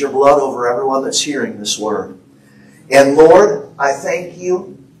plead your blood over everyone that's hearing this word. And Lord, I thank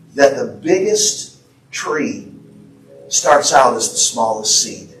you that the biggest tree starts out as the smallest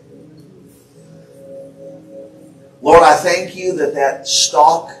seed. Lord, I thank you that that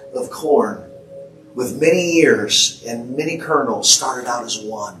stalk of corn with many ears and many kernels started out as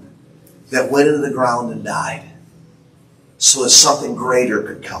one that went into the ground and died so that something greater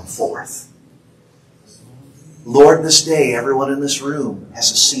could come forth. Lord, this day, everyone in this room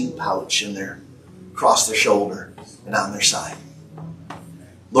has a seed pouch in there, across their shoulder and on their side.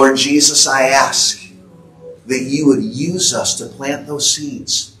 Lord Jesus, I ask that you would use us to plant those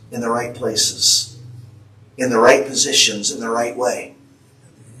seeds in the right places, in the right positions, in the right way,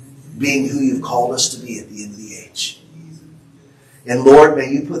 being who you've called us to be at the end of the age. And Lord,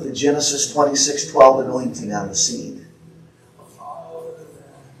 may you put the Genesis 26:12 anointing on the seed.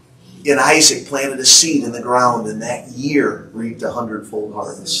 And Isaac planted a seed in the ground, and that year reaped 100-fold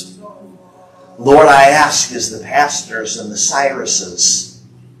harvest. Lord, I ask as the pastors and the Cyruses,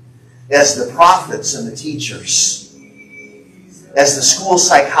 as the prophets and the teachers, as the school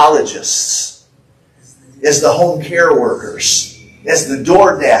psychologists, as the home care workers, as the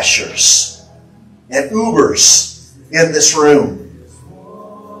door dashers and Ubers in this room,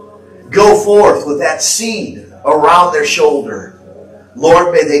 go forth with that seed around their shoulder.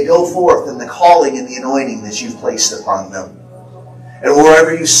 Lord, may they go forth in the calling and the anointing that you've placed upon them. And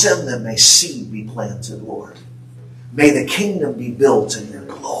wherever you send them, may seed be planted, Lord. May the kingdom be built and your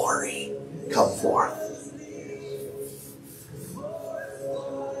glory come forth.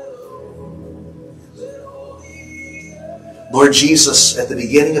 Lord Jesus, at the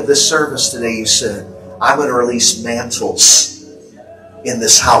beginning of this service today, you said, I'm going to release mantles in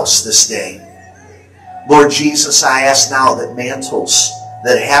this house this day. Lord Jesus, I ask now that mantles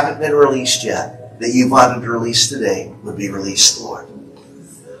that haven't been released yet, that you wanted to release today, would be released, Lord.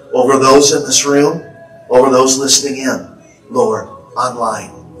 Over those in this room, over those listening in, Lord,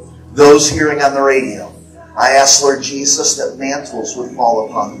 online, those hearing on the radio, I ask, Lord Jesus, that mantles would fall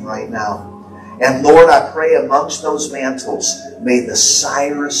upon them right now. And Lord, I pray amongst those mantles, may the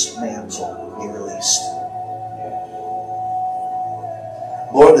Cyrus mantle be released.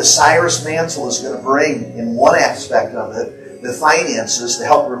 Lord, the Cyrus mantle is going to bring, in one aspect of it, the finances to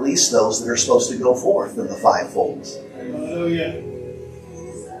help release those that are supposed to go forth in the fivefold. Hallelujah.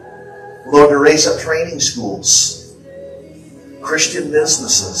 Lord, to raise up training schools, Christian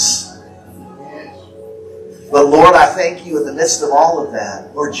businesses. But Lord, I thank you in the midst of all of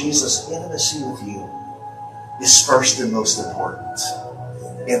that, Lord Jesus, intimacy with you is first and most important.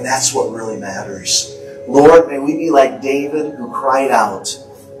 And that's what really matters. Lord, may we be like David who cried out,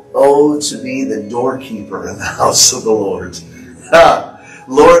 "Oh, to be the doorkeeper in the house of the Lord."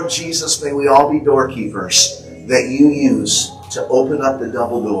 Lord Jesus, may we all be doorkeepers that you use to open up the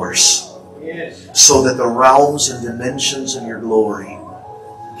double doors. Yes. So that the realms and dimensions of your glory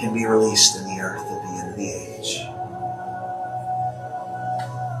can be released in the earth at the end of the age.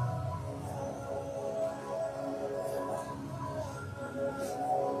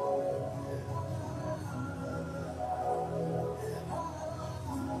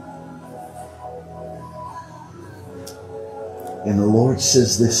 And the Lord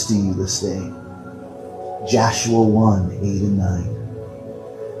says this to you this day. Joshua 1, 8 and 9.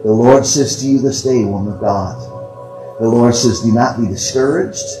 The Lord says to you this day, woman of God, the Lord says, do not be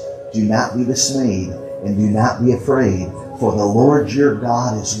discouraged, do not be dismayed, and do not be afraid, for the Lord your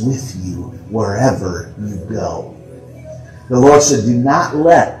God is with you wherever you go. The Lord said, do not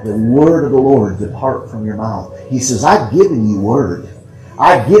let the word of the Lord depart from your mouth. He says, I've given you word.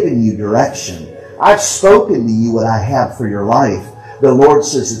 I've given you direction. I've spoken to you what I have for your life. The Lord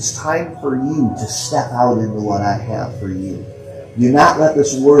says, it's time for you to step out into what I have for you. Do not let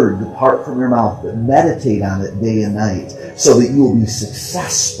this word depart from your mouth, but meditate on it day and night so that you will be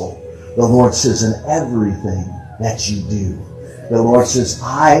successful. The Lord says, in everything that you do. The Lord says,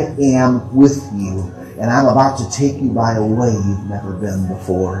 I am with you, and I'm about to take you by a way you've never been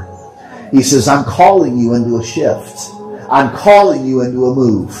before. He says, I'm calling you into a shift. I'm calling you into a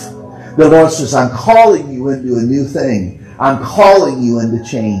move. The Lord says, I'm calling you into a new thing. I'm calling you into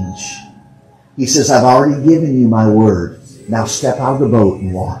change. He says, I've already given you my word. Now step out of the boat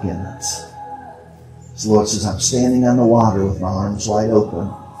and walk in it. The Lord says, I'm standing on the water with my arms wide open.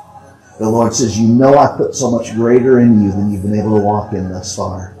 The Lord says, you know I put so much greater in you than you've been able to walk in thus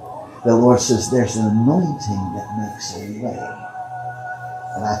far. The Lord says, there's an anointing that makes a way.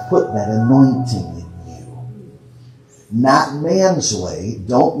 And I put that anointing in you. Not man's way.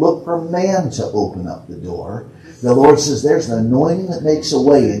 Don't look for man to open up the door. The Lord says, there's an anointing that makes a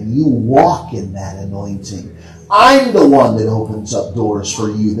way, and you walk in that anointing. I'm the one that opens up doors for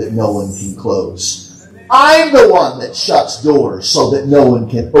you that no one can close. I'm the one that shuts doors so that no one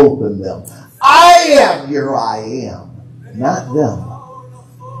can open them. I am your I am, not them.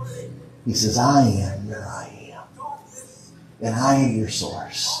 He says, I am your I am. And I am your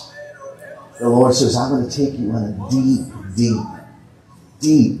source. The Lord says, I'm going to take you on a deep, deep,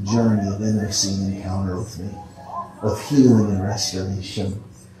 deep journey of intimacy and encounter with me, of healing and restoration.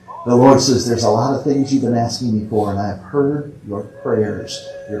 The Lord says, there's a lot of things you've been asking me for, and I've heard your prayers,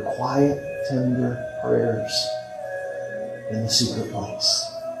 your quiet, tender prayers in the secret place.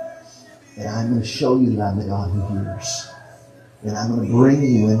 And I'm going to show you that I'm the God who hears. And I'm going to bring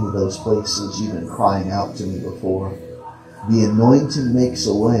you into those places you've been crying out to me before. The anointing makes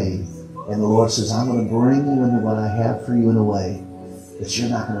a way, and the Lord says, I'm going to bring you into what I have for you in a way that you're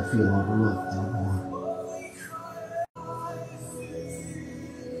not going to feel overlooked anymore.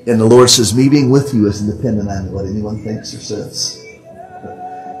 And the Lord says, me being with you isn't dependent on what anyone thinks or says.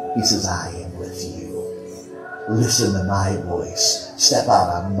 He says, I am with you. Listen to my voice. Step out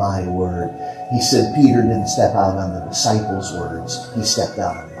on my word. He said Peter didn't step out on the disciples' words. He stepped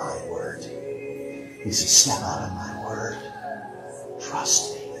out on my word. He said, step out on my word.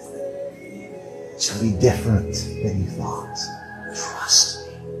 Trust me. It's going to be different than you thought. Trust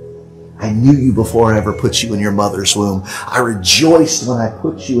me. I knew you before I ever put you in your mother's womb. I rejoiced when I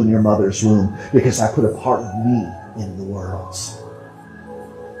put you in your mother's womb because I put a part of me in the world.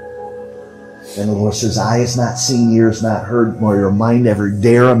 And the Lord says, eye has not seen, ears not heard, nor your mind ever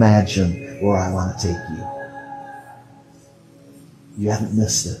dare imagine where I want to take you. You haven't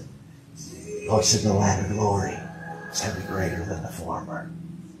missed it. The Lord said, the latter glory is going to be greater than the former.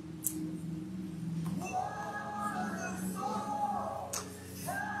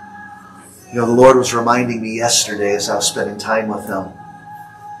 You know, the Lord was reminding me yesterday as I was spending time with Him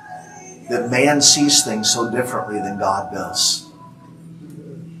that man sees things so differently than God does.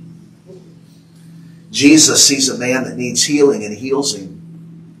 Jesus sees a man that needs healing and heals him.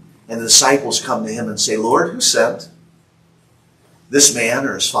 And the disciples come to Him and say, Lord, who sent this man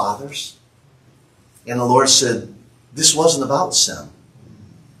or his fathers? And the Lord said, this wasn't about sin.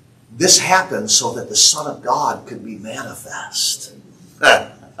 This happened so that the Son of God could be manifest.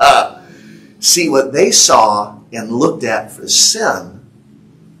 See, what they saw and looked at for sin,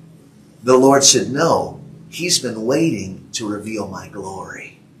 the Lord said, no, He's been waiting to reveal my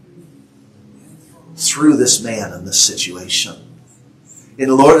glory through this man in this situation. And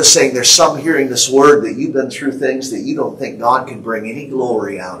the Lord is saying there's some hearing this word that you've been through things that you don't think God can bring any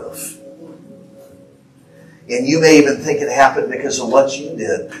glory out of. And you may even think it happened because of what you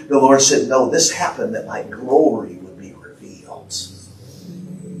did. The Lord said, no, this happened that my glory would be revealed.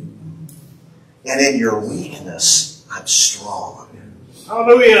 And in your weakness, I'm strong.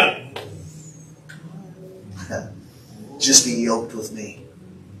 Hallelujah. Just be yoked with me.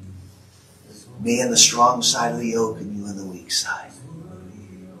 Me in the strong side of the yoke and you in the weak side.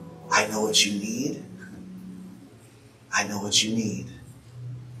 I know what you need. I know what you need.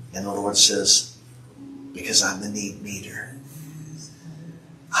 And the Lord says, because I'm the need meter,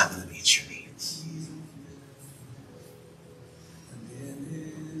 I'm going to meet your needs.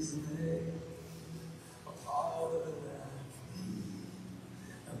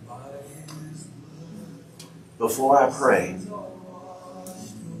 Before I pray,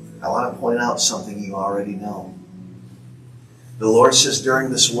 I want to point out something you already know. The Lord says during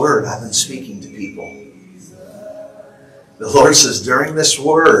this word, I've been speaking to people. The Lord says during this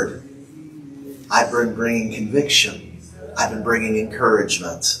word, I've been bringing conviction. I've been bringing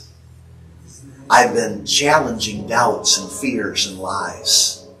encouragement. I've been challenging doubts and fears and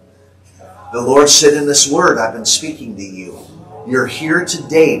lies. The Lord said in this word, I've been speaking to you. You're here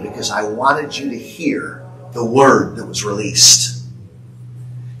today because I wanted you to hear the word that was released.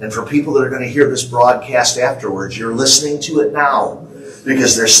 And for people that are going to hear this broadcast afterwards, you're listening to it now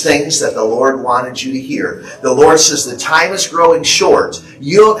because there's things that the Lord wanted you to hear. The Lord says the time is growing short.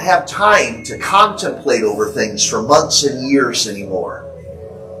 You don't have time to contemplate over things for months and years anymore.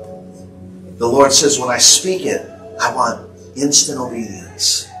 The Lord says when I speak it, I want instant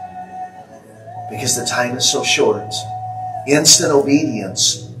obedience because the time is so short. Instant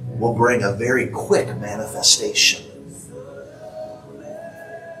obedience will bring a very quick manifestation.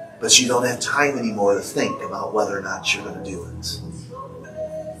 But you don't have time anymore to think about whether or not you're going to do it.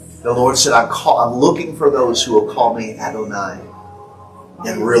 The Lord said, I'm looking for those who will call me Adonai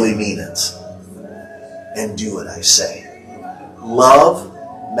and really mean it and do what I say. Love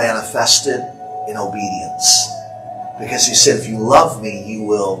manifested in obedience. Because He said, if you love me, you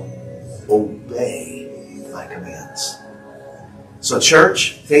will obey my commands. So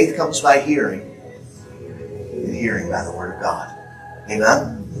church, faith comes by hearing, and hearing by the Word of God.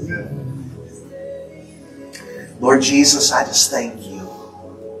 Amen? Lord Jesus, I just thank you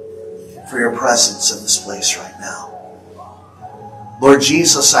for your presence in this place right now. Lord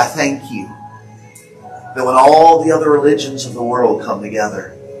Jesus, I thank you that when all the other religions of the world come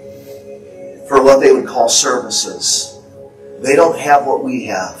together for what they would call services, they don't have what we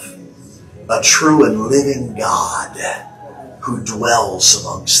have, a true and living God who dwells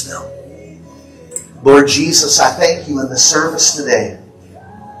amongst them. Lord Jesus, I thank you in the service today.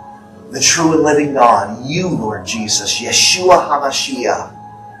 The true and living God, you, Lord Jesus, Yeshua HaMashiach,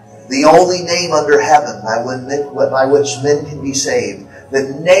 the only name under heaven by which men can be saved.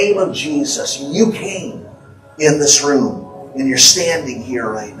 The name of Jesus, you came in this room, and you're standing here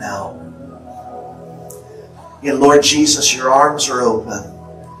right now. And Lord Jesus, your arms are open,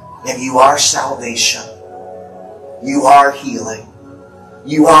 and you are salvation. You are healing.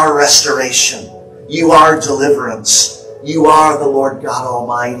 You are restoration. You are deliverance. You are the Lord God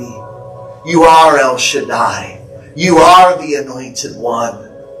Almighty. You are El Shaddai. You are the Anointed One.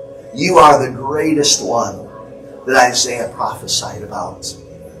 You are the greatest one that Isaiah prophesied about.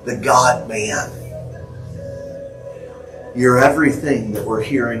 The God-man. You're everything that we're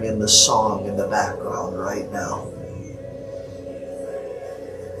hearing in the song in the background right now.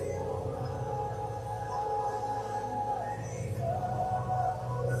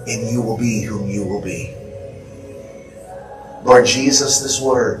 And you will be whom you will be. Lord Jesus, this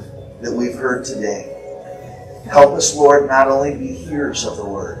word that we've heard today, help us, Lord, not only be hearers of the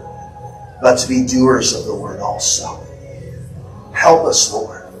word, but to be doers of the word also. Help us,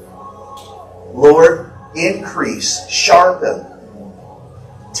 Lord. Lord, increase, sharpen,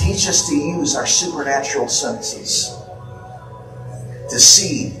 teach us to use our supernatural senses. to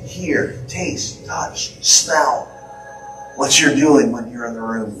see, hear, taste, touch, smell what you're doing when you're in the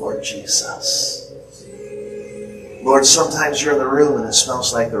room, Lord Jesus. Lord, sometimes you're in the room and it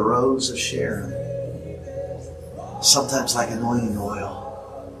smells like the rose of Sharon. Sometimes like anointing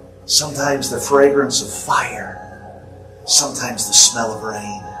oil. Sometimes the fragrance of fire. Sometimes the smell of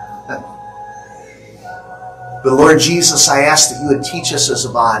rain. But Lord Jesus, I ask that you would teach us as a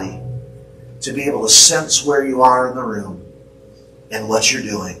body to be able to sense where you are in the room and what you're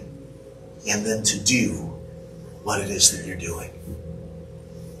doing, and then to do what it is that you're doing.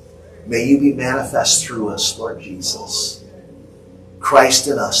 May you be manifest through us, Lord Jesus. Christ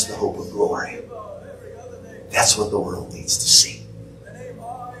in us, the hope of glory. That's what the world needs to see.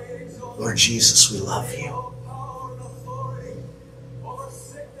 Lord Jesus, we love you.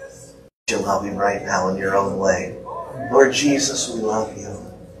 You love him right now in your own way. Lord Jesus, we love you.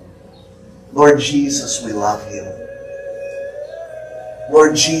 Lord Jesus, we love you.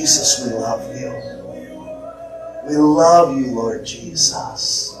 Lord Jesus, we love you. We love you, Lord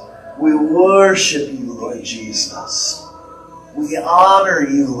Jesus. We worship you, Lord Jesus. We honor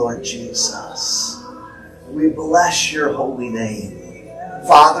you, Lord Jesus. We bless your holy name.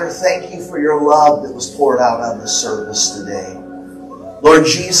 Father, thank you for your love that was poured out on this service today. Lord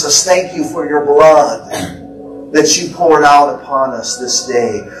Jesus, thank you for your blood that you poured out upon us this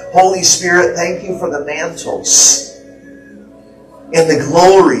day. Holy Spirit, thank you for the mantles and the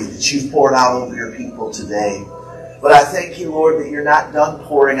glory that you've poured out over your people today. But I thank you, Lord, that you're not done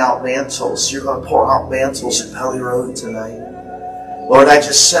pouring out mantles. You're going to pour out mantles at Pelly Road tonight. Lord, I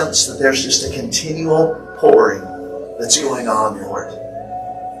just sense that there's just a continual pouring that's going on, Lord.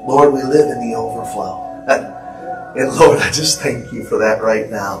 Lord, we live in the overflow. And Lord, I just thank you for that right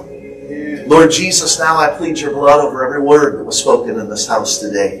now. Lord Jesus, now I plead your blood over every word that was spoken in this house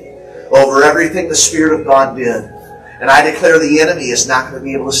today. Over everything the Spirit of God did. And I declare the enemy is not going to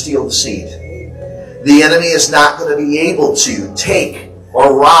be able to steal the seed. The enemy is not going to be able to take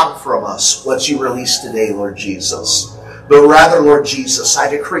or rob from us what you released today, Lord Jesus. But rather, Lord Jesus, I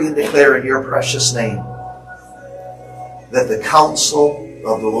decree and declare in your precious name that the counsel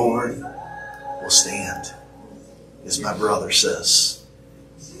of the Lord will stand. As my brother says,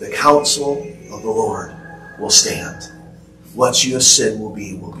 the counsel of the Lord will stand. What you have said will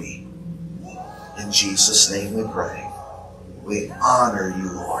be, will be. In Jesus' name we pray. We honor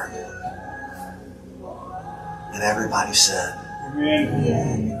you, Lord. And everybody said,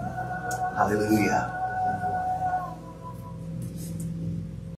 Amen. Hallelujah.